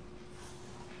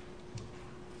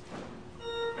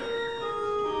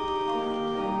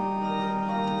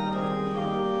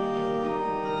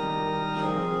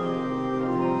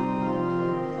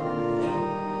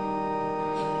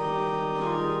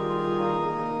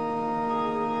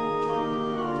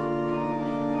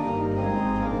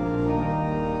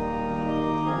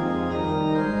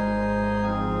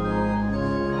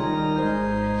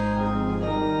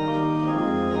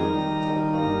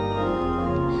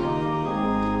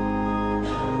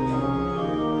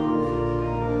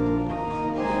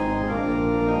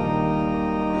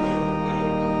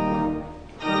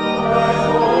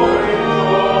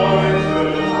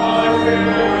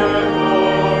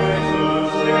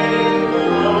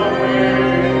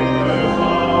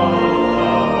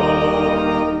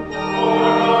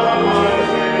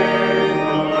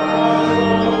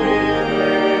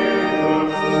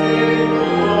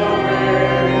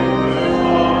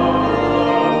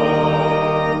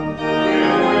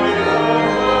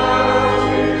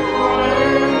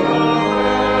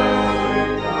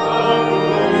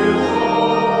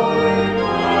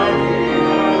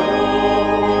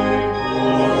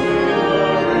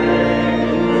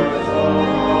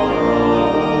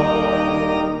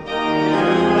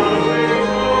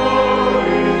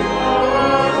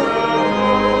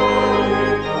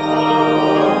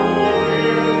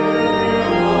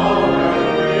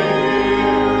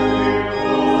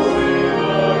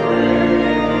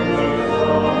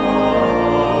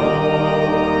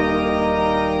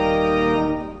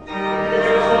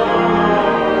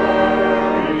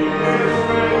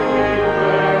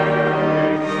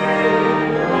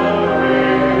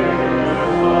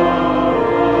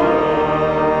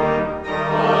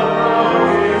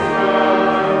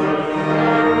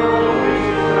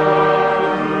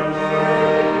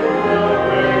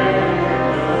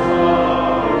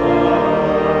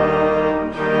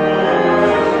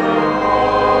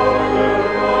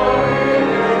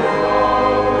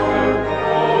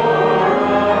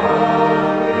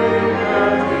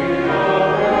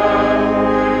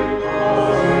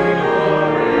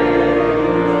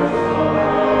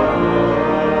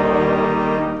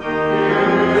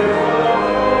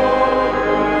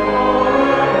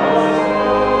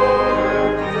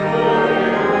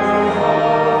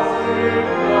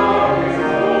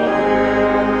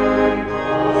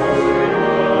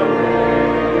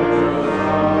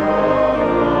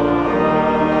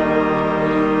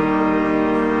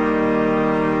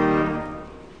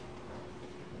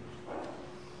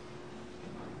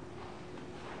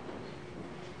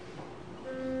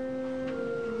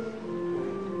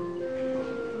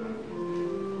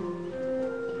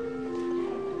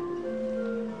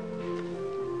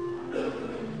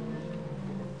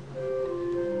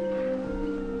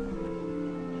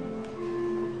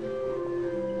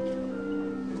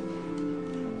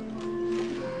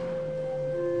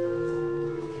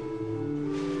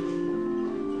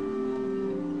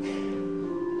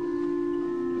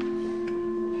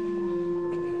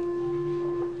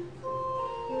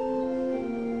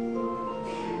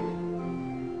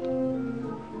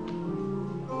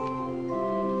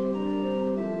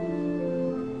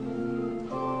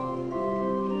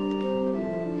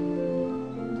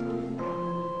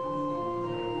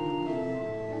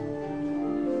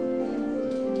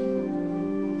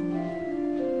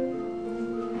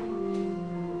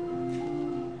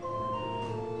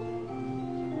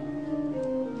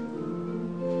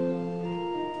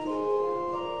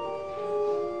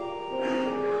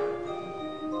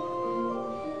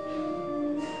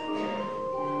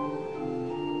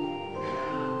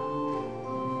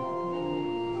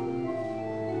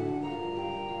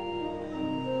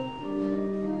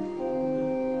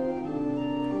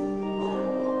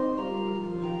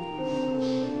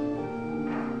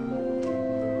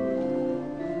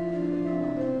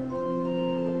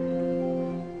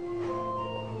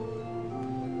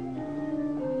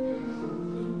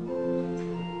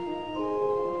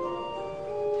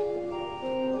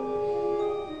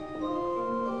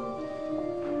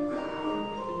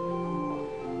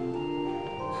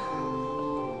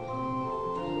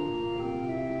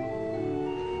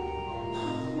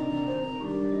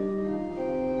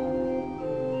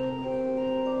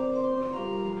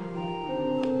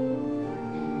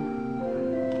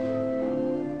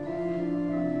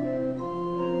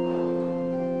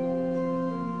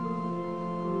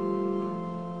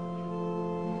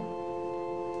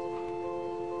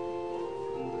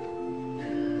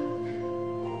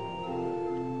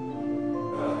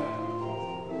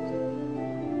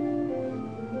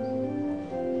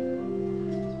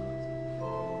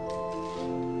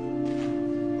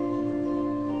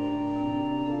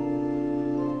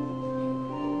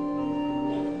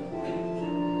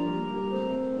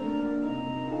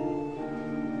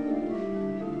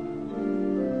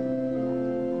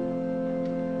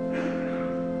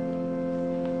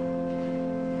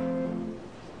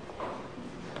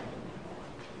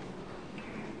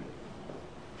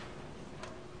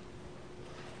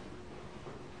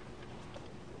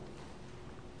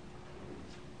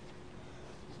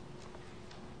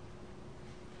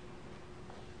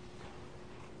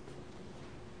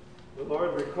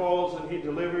 Lord recalls and he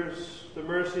delivers the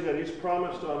mercy that he's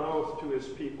promised on oath to his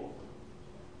people.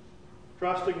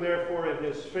 Trusting, therefore, in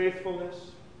his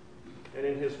faithfulness and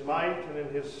in his might and in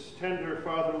his tender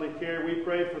fatherly care, we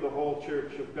pray for the whole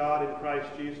church of God in Christ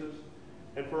Jesus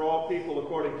and for all people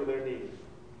according to their needs.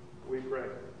 We pray.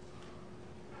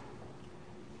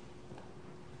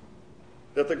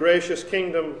 That the gracious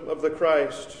kingdom of the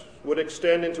Christ would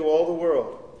extend into all the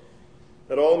world,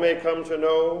 that all may come to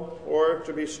know or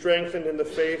to be strengthened in the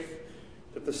faith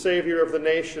that the Savior of the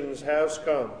nations has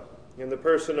come in the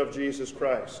person of Jesus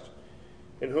Christ,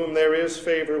 in whom there is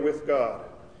favor with God.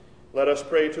 Let us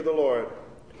pray to the Lord.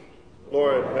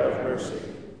 Lord, have mercy.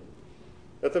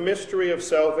 That the mystery of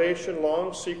salvation,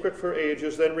 long secret for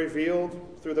ages, then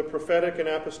revealed through the prophetic and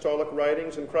apostolic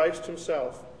writings in Christ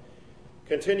himself,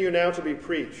 continue now to be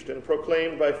preached and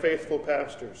proclaimed by faithful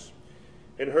pastors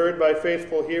and heard by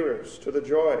faithful hearers to the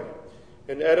joy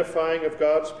and edifying of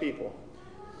God's people,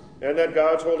 and that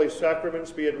God's holy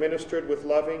sacraments be administered with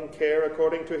loving care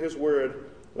according to his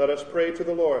word. Let us pray to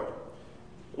the Lord.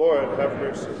 Lord, have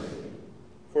mercy.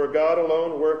 For God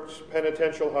alone works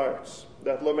penitential hearts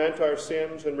that lament our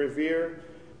sins and revere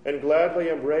and gladly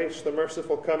embrace the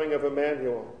merciful coming of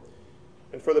Emmanuel.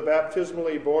 And for the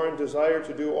baptismally born desire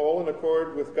to do all in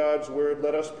accord with God's word,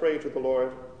 let us pray to the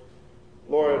Lord.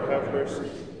 Lord, have mercy.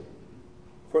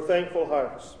 For thankful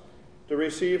hearts to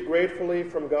receive gratefully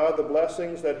from God the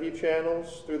blessings that he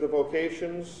channels through the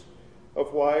vocations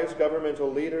of wise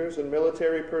governmental leaders and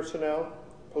military personnel,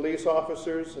 police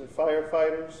officers and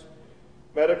firefighters,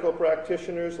 medical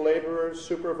practitioners, laborers,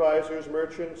 supervisors,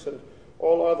 merchants, and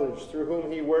all others through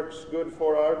whom he works good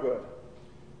for our good.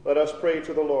 Let us pray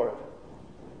to the Lord.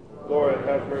 Lord,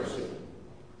 have mercy.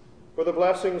 For the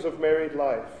blessings of married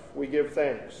life, we give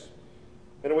thanks.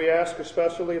 And we ask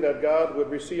especially that God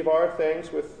would receive our thanks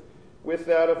with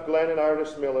that of Glenn and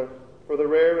Artis Miller for the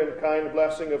rare and kind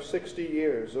blessing of 60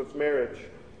 years of marriage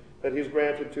that he's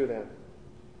granted to them.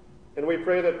 And we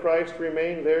pray that Christ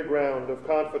remain their ground of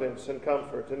confidence and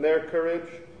comfort, and their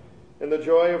courage, and the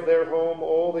joy of their home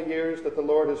all the years that the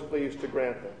Lord is pleased to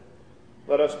grant them.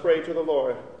 Let us pray to the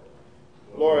Lord.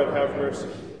 Lord, have mercy.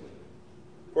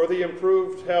 For the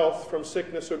improved health from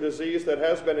sickness or disease that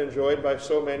has been enjoyed by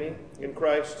so many in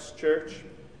Christ's church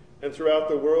and throughout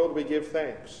the world, we give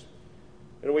thanks.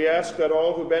 And we ask that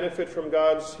all who benefit from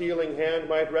God's healing hand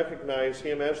might recognize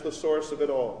him as the source of it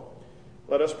all.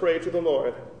 Let us pray to the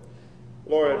Lord.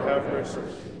 Lord, have mercy.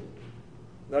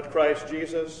 That Christ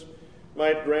Jesus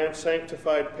might grant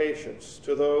sanctified patience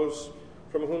to those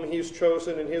from whom he's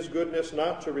chosen in his goodness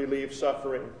not to relieve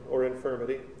suffering or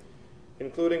infirmity,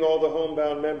 including all the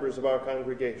homebound members of our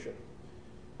congregation,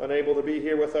 unable to be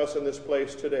here with us in this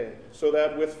place today, so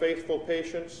that with faithful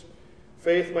patience,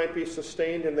 faith might be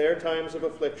sustained in their times of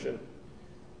affliction,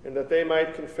 and that they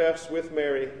might confess with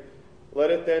Mary, "Let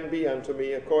it then be unto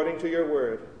me according to your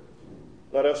word."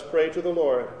 Let us pray to the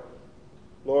Lord.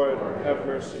 Lord, have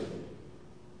mercy.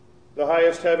 The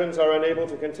highest heavens are unable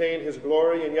to contain his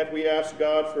glory, and yet we ask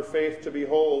God for faith to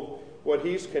behold what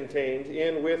he's contained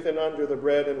in, with, and under the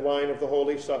bread and wine of the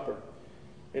Holy Supper.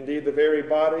 Indeed, the very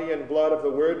body and blood of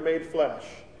the Word made flesh,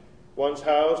 once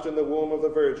housed in the womb of the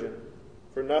Virgin,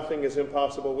 for nothing is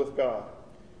impossible with God.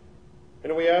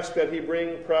 And we ask that he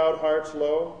bring proud hearts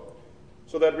low,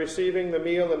 so that receiving the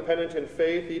meal in penitent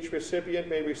faith, each recipient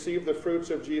may receive the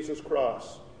fruits of Jesus'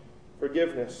 cross,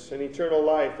 forgiveness and eternal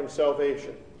life and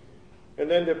salvation, and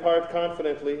then depart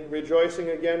confidently, rejoicing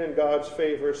again in God's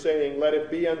favor, saying, "Let it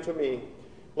be unto me."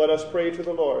 Let us pray to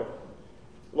the Lord.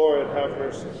 Lord, have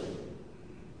mercy.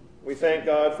 We thank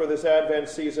God for this Advent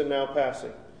season now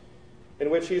passing, in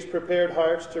which he's prepared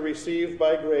hearts to receive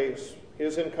by grace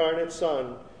his incarnate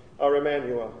Son, our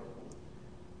Emmanuel.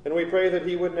 And we pray that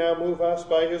he would now move us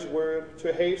by his word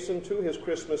to hasten to his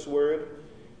Christmas word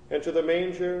and to the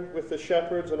manger with the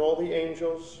shepherds and all the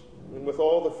angels and with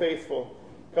all the faithful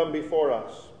come before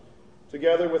us,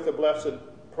 together with the blessed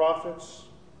prophets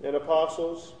and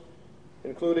apostles,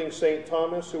 including St.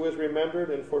 Thomas, who is remembered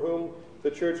and for whom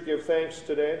the church gives thanks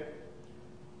today,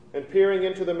 and peering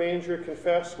into the manger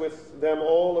confess with them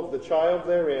all of the child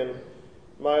therein,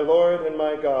 "My Lord and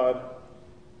my God."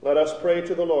 Let us pray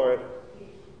to the Lord.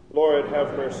 Lord,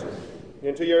 have mercy.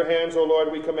 Into your hands, O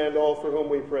Lord, we commend all for whom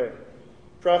we pray,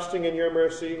 trusting in your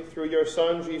mercy through your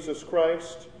Son, Jesus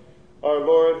Christ, our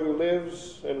Lord, who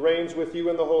lives and reigns with you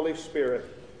in the Holy Spirit,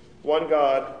 one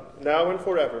God, now and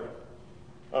forever.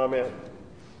 Amen.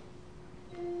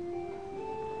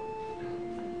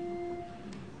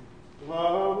 The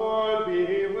Lord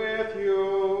be with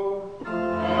you.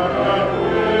 And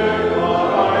with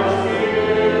thy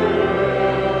spirit.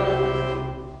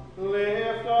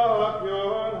 Lift up your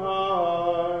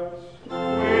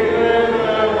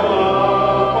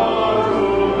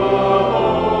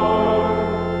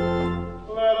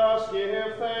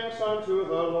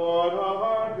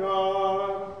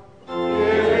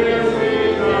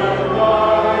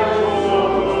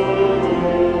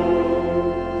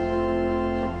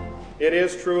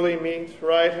is truly meet,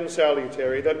 right, and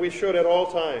salutary, that we should at all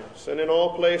times and in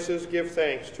all places give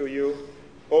thanks to you,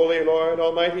 Holy Lord,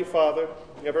 Almighty Father,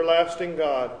 everlasting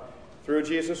God, through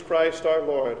Jesus Christ our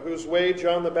Lord, whose way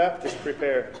John the Baptist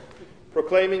prepared,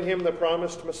 proclaiming him the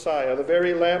promised Messiah, the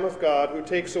very Lamb of God who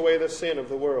takes away the sin of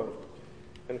the world,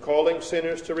 and calling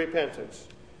sinners to repentance,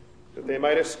 that they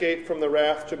might escape from the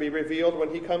wrath to be revealed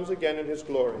when he comes again in his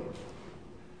glory.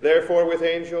 Therefore, with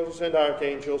angels and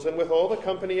archangels, and with all the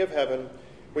company of heaven,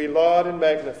 we laud and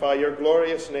magnify your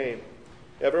glorious name,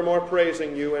 evermore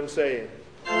praising you and saying,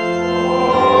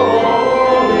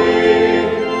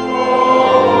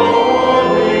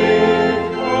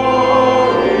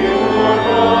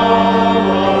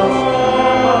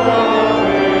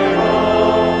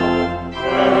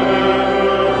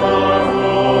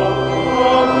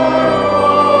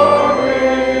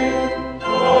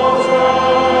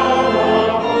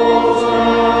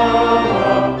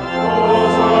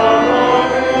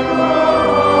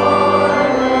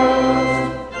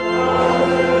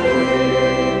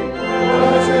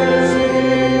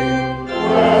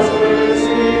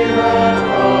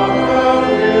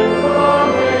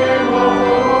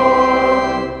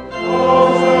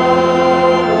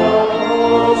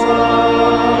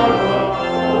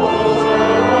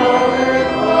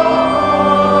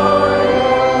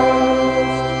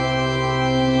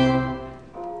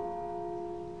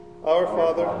 Our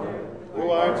Father,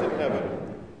 who art in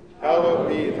heaven, hallowed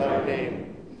be thy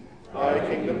name. Thy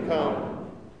kingdom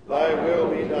come, thy will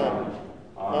be done,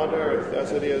 on earth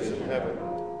as it is in heaven.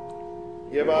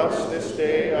 Give us this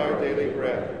day our daily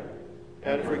bread,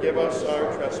 and forgive us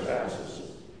our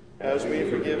trespasses, as we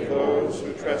forgive those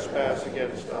who trespass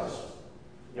against us.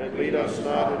 And lead us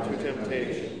not into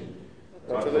temptation,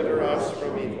 but deliver us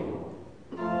from evil.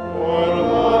 For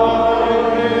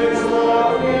thine is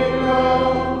the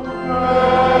kingdom,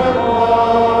 and the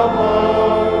power,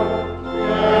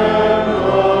 and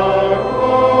the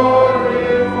glory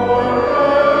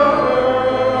forever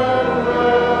and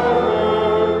ever.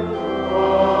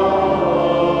 Amen.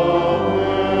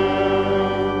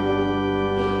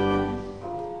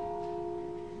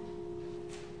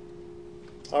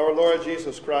 Our Lord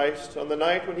Jesus Christ, on the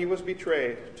night when he was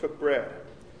betrayed, took bread.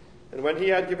 And when he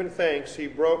had given thanks, he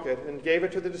broke it and gave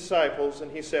it to the disciples, and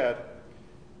he said,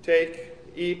 "Take,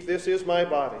 eat, this is my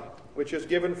body, which is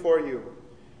given for you.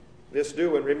 This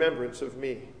do in remembrance of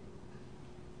me."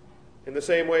 In the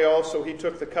same way also he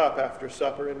took the cup after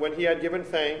supper, and when he had given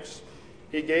thanks,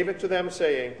 he gave it to them,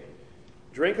 saying,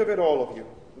 "Drink of it, all of you.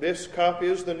 This cup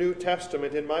is the New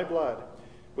Testament in my blood,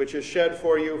 which is shed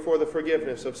for you for the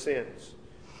forgiveness of sins.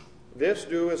 This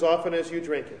do as often as you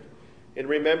drink it, in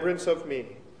remembrance of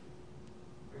me."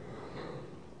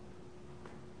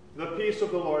 The peace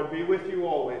of the Lord be with you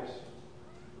always.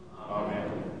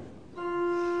 Amen.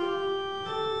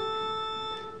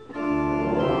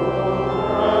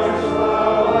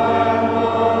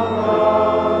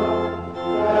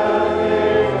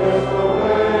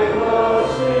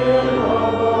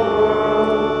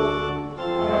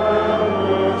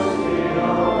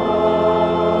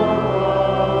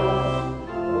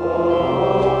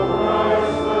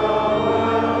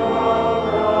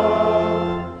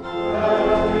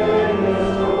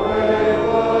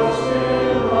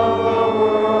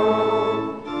 World.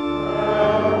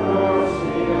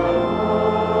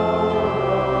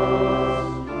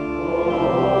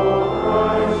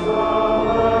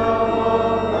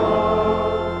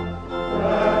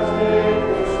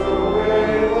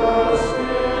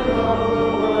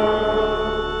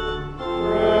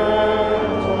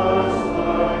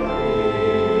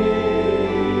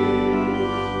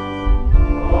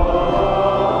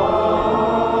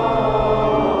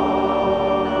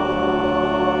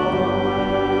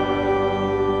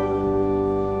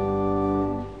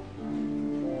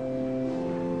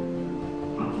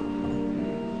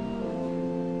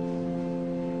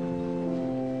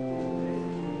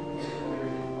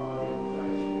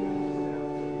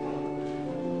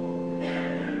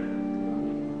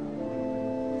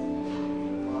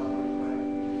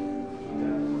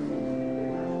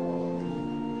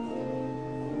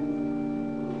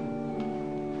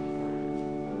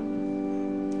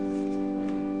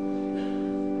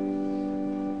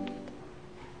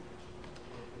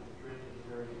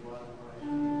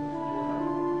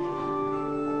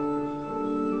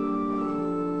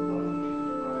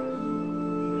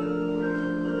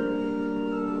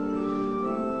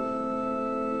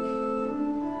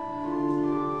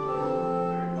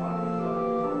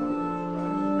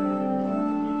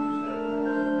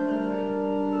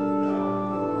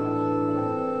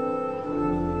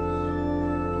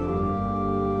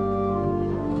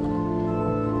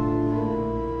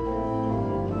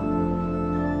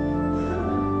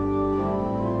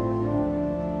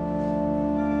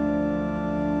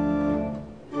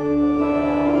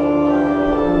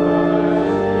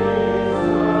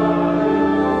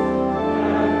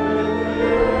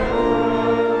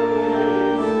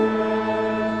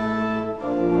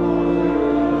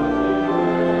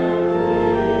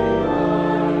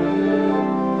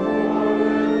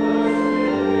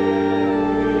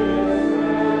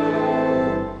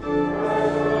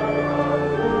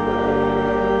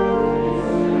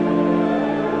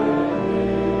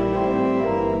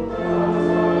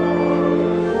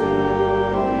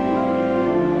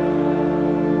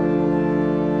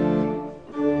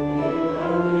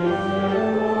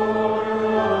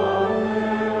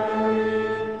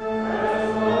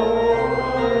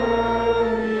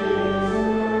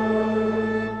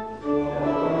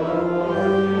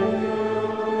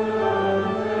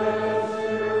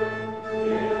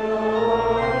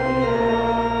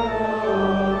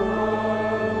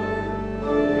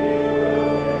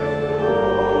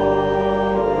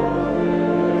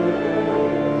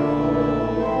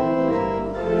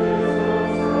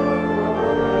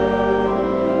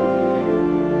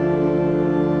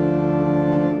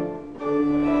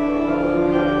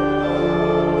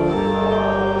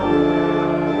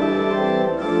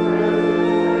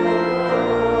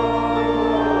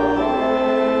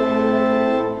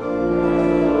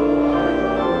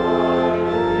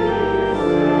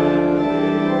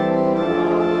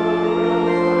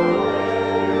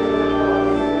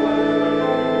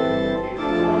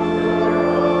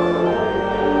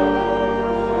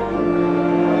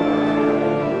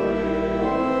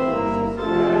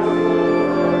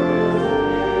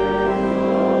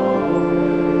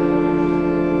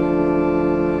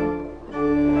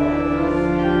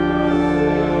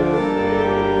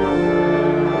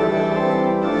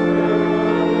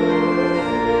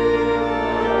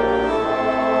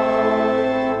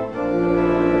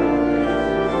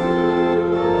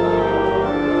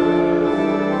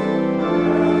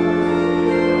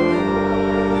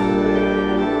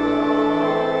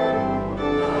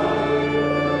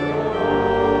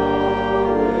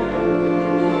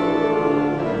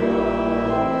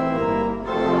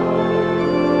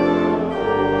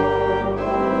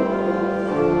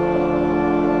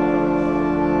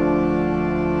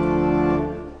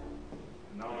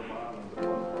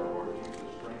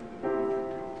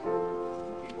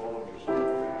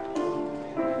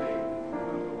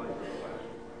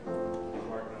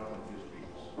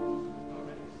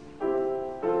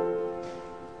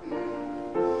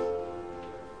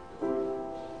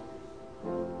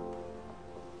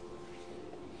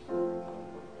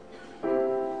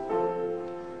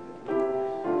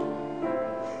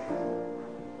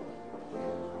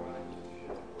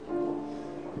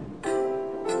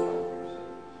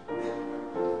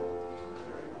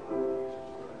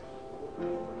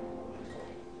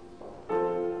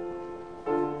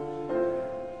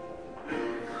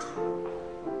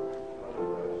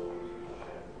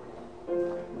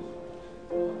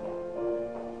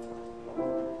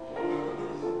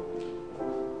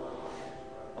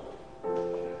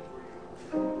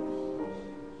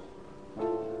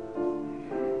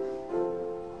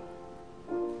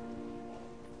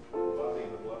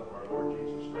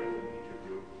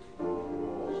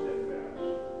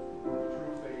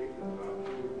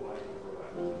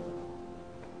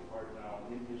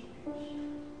 in his peace.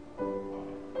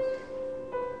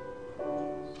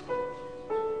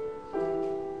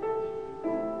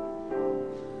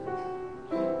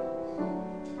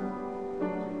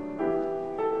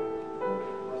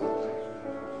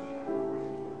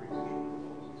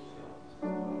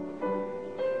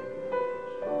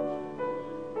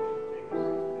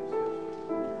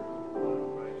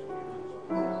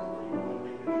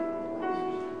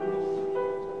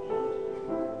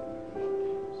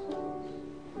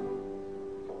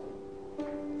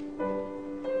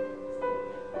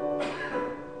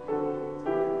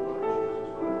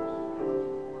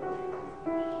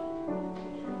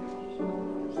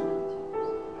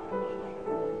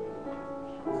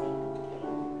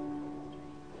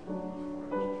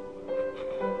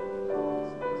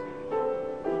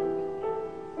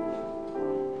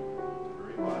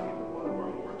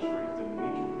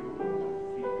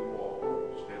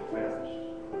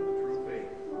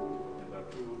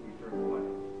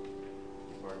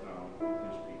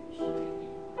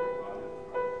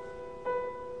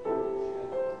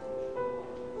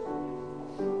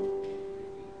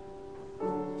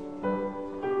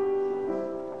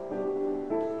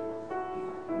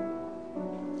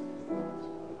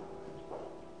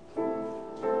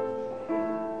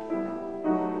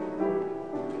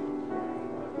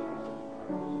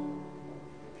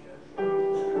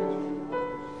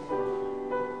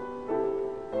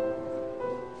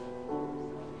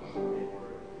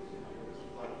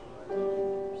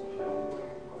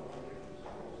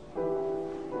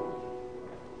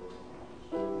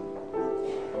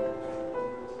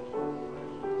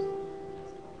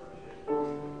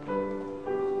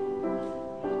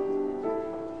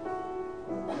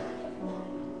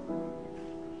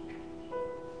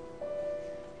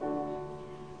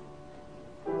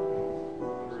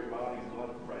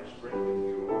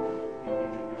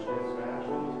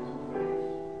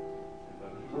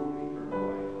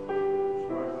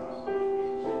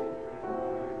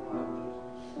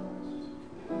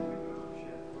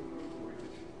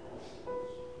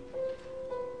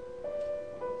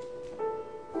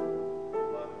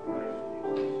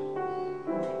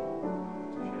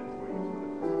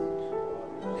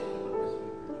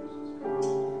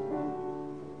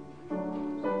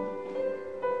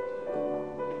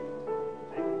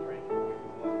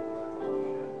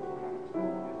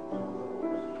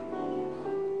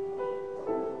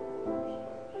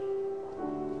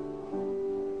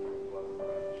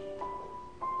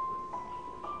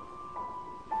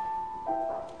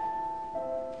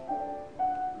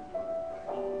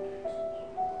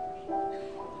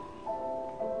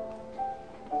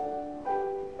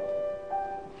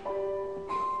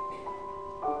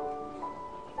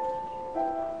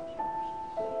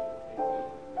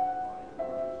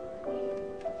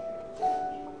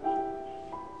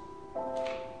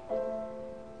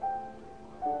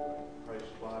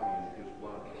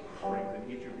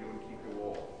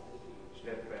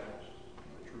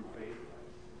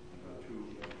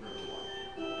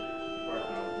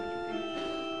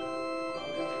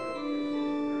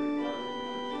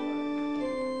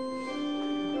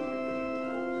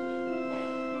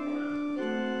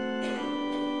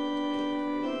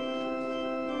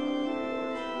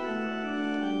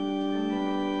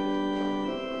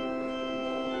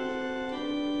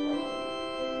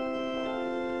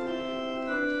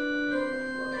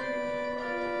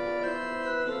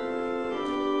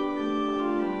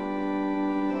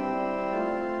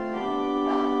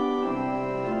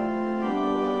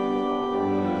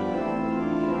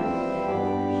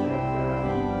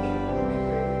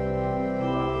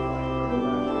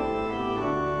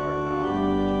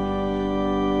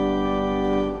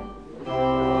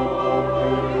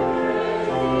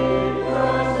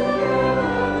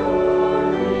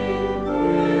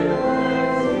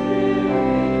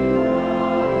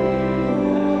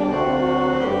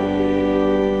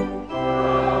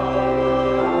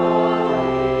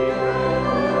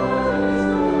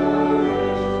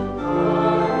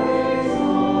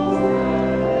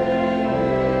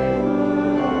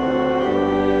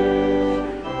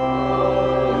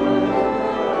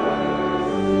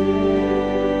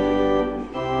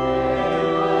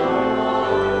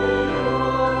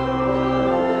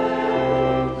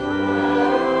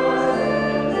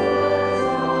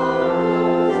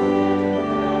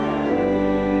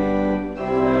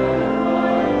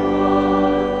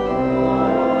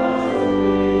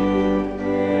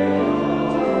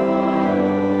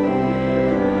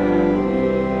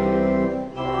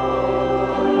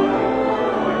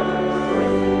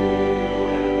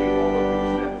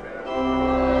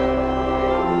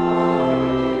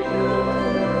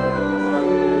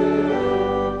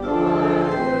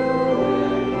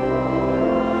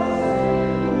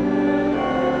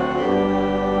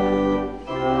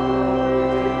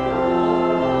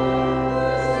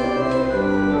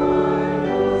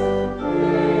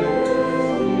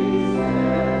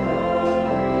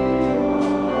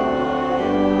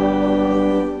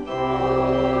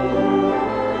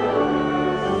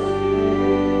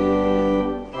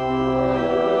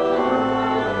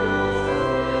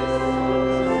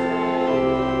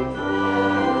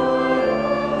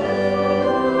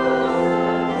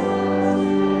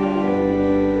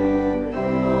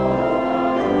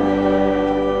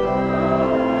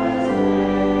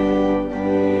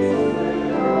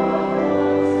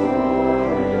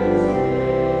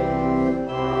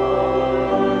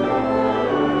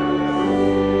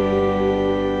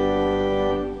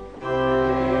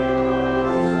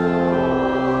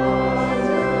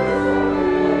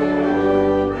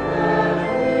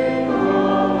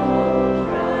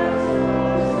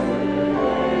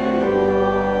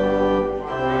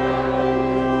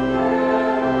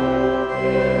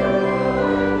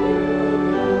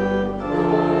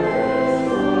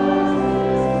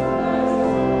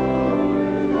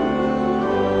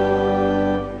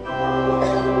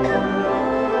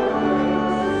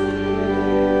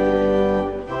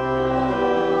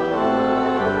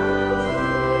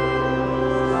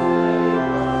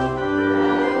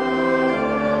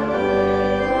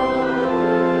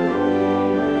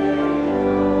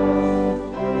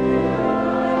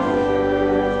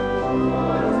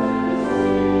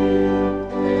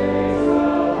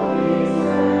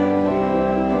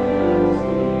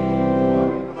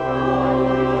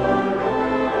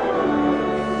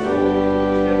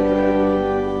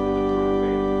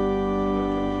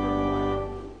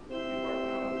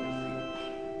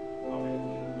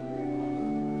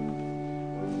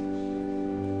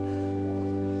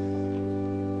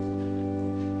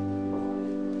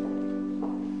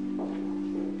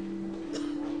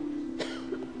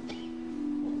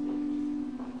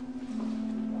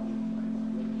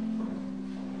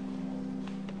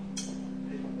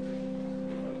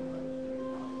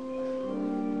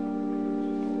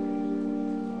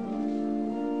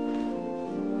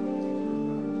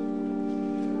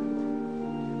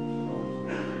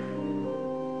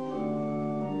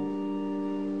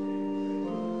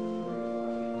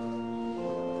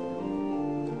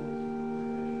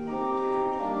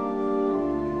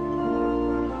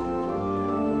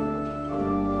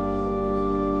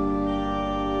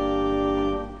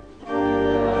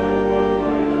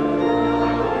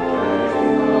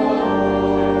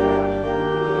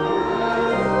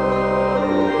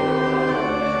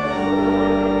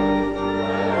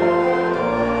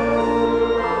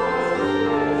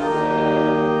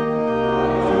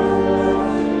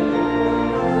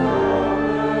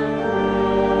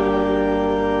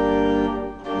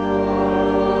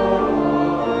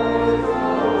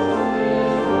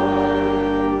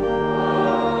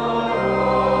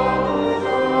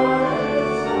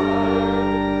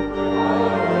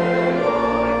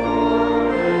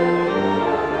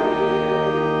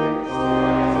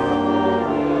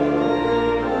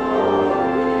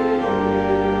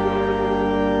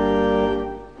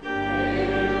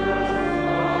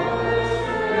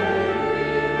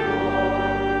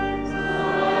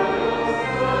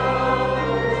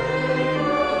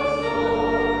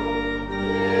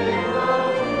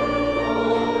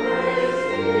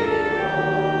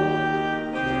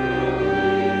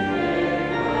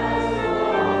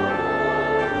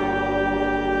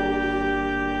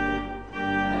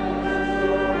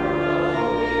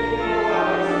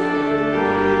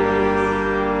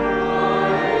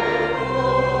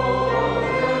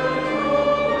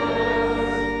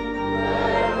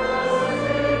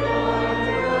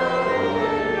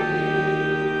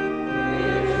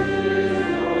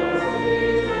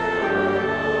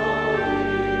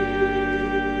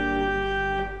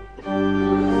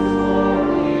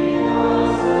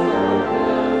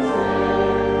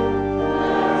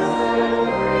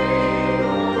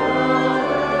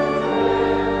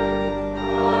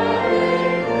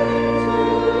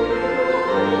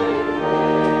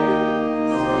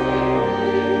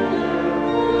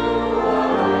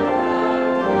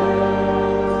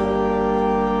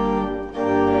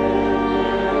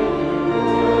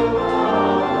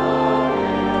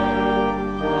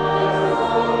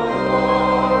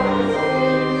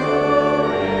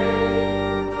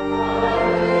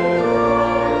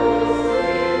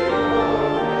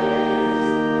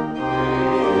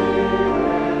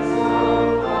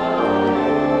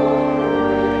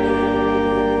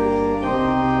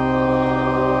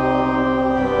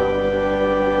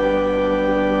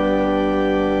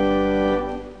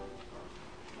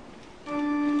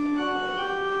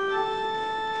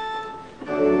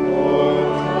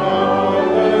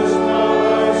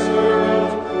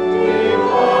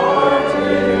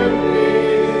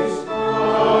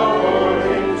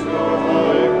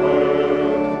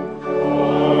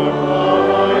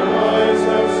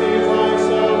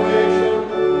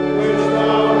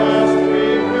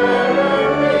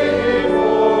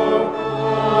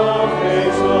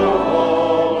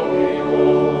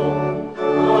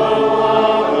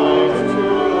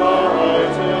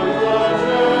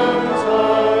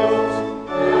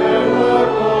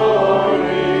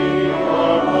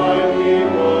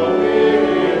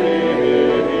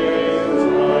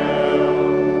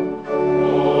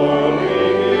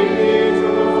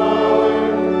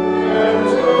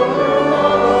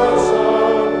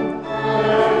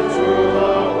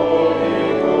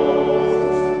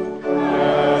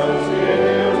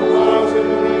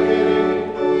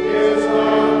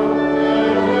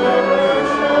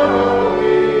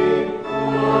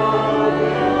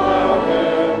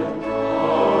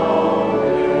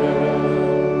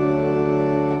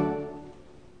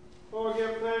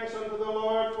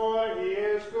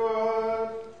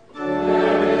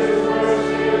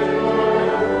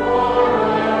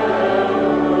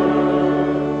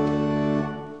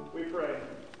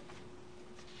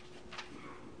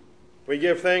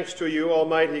 give thanks to you,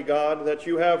 Almighty God, that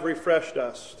you have refreshed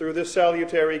us through this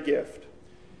salutary gift.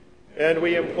 And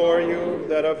we implore you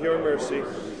that of your mercy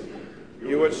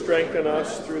you would strengthen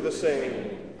us through the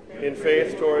same, in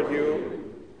faith toward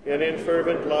you, and in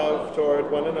fervent love toward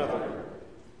one another.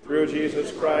 Through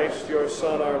Jesus Christ, your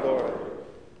Son, our Lord,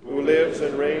 who lives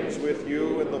and reigns with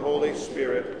you in the Holy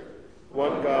Spirit,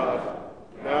 one God,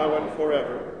 now and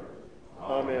forever.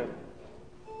 Amen.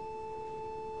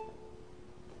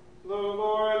 The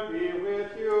Lord be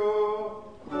with you.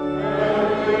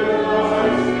 And with thy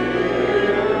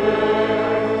spirit.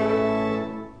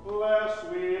 Bless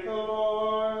we the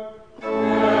Lord.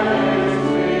 Thanks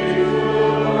be to the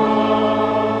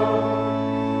Lord.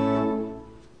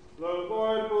 The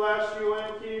Lord bless you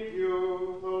and keep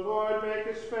you. The Lord make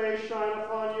his face shine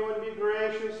upon you and be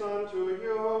gracious unto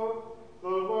you. The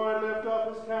Lord lift up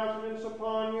his countenance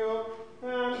upon you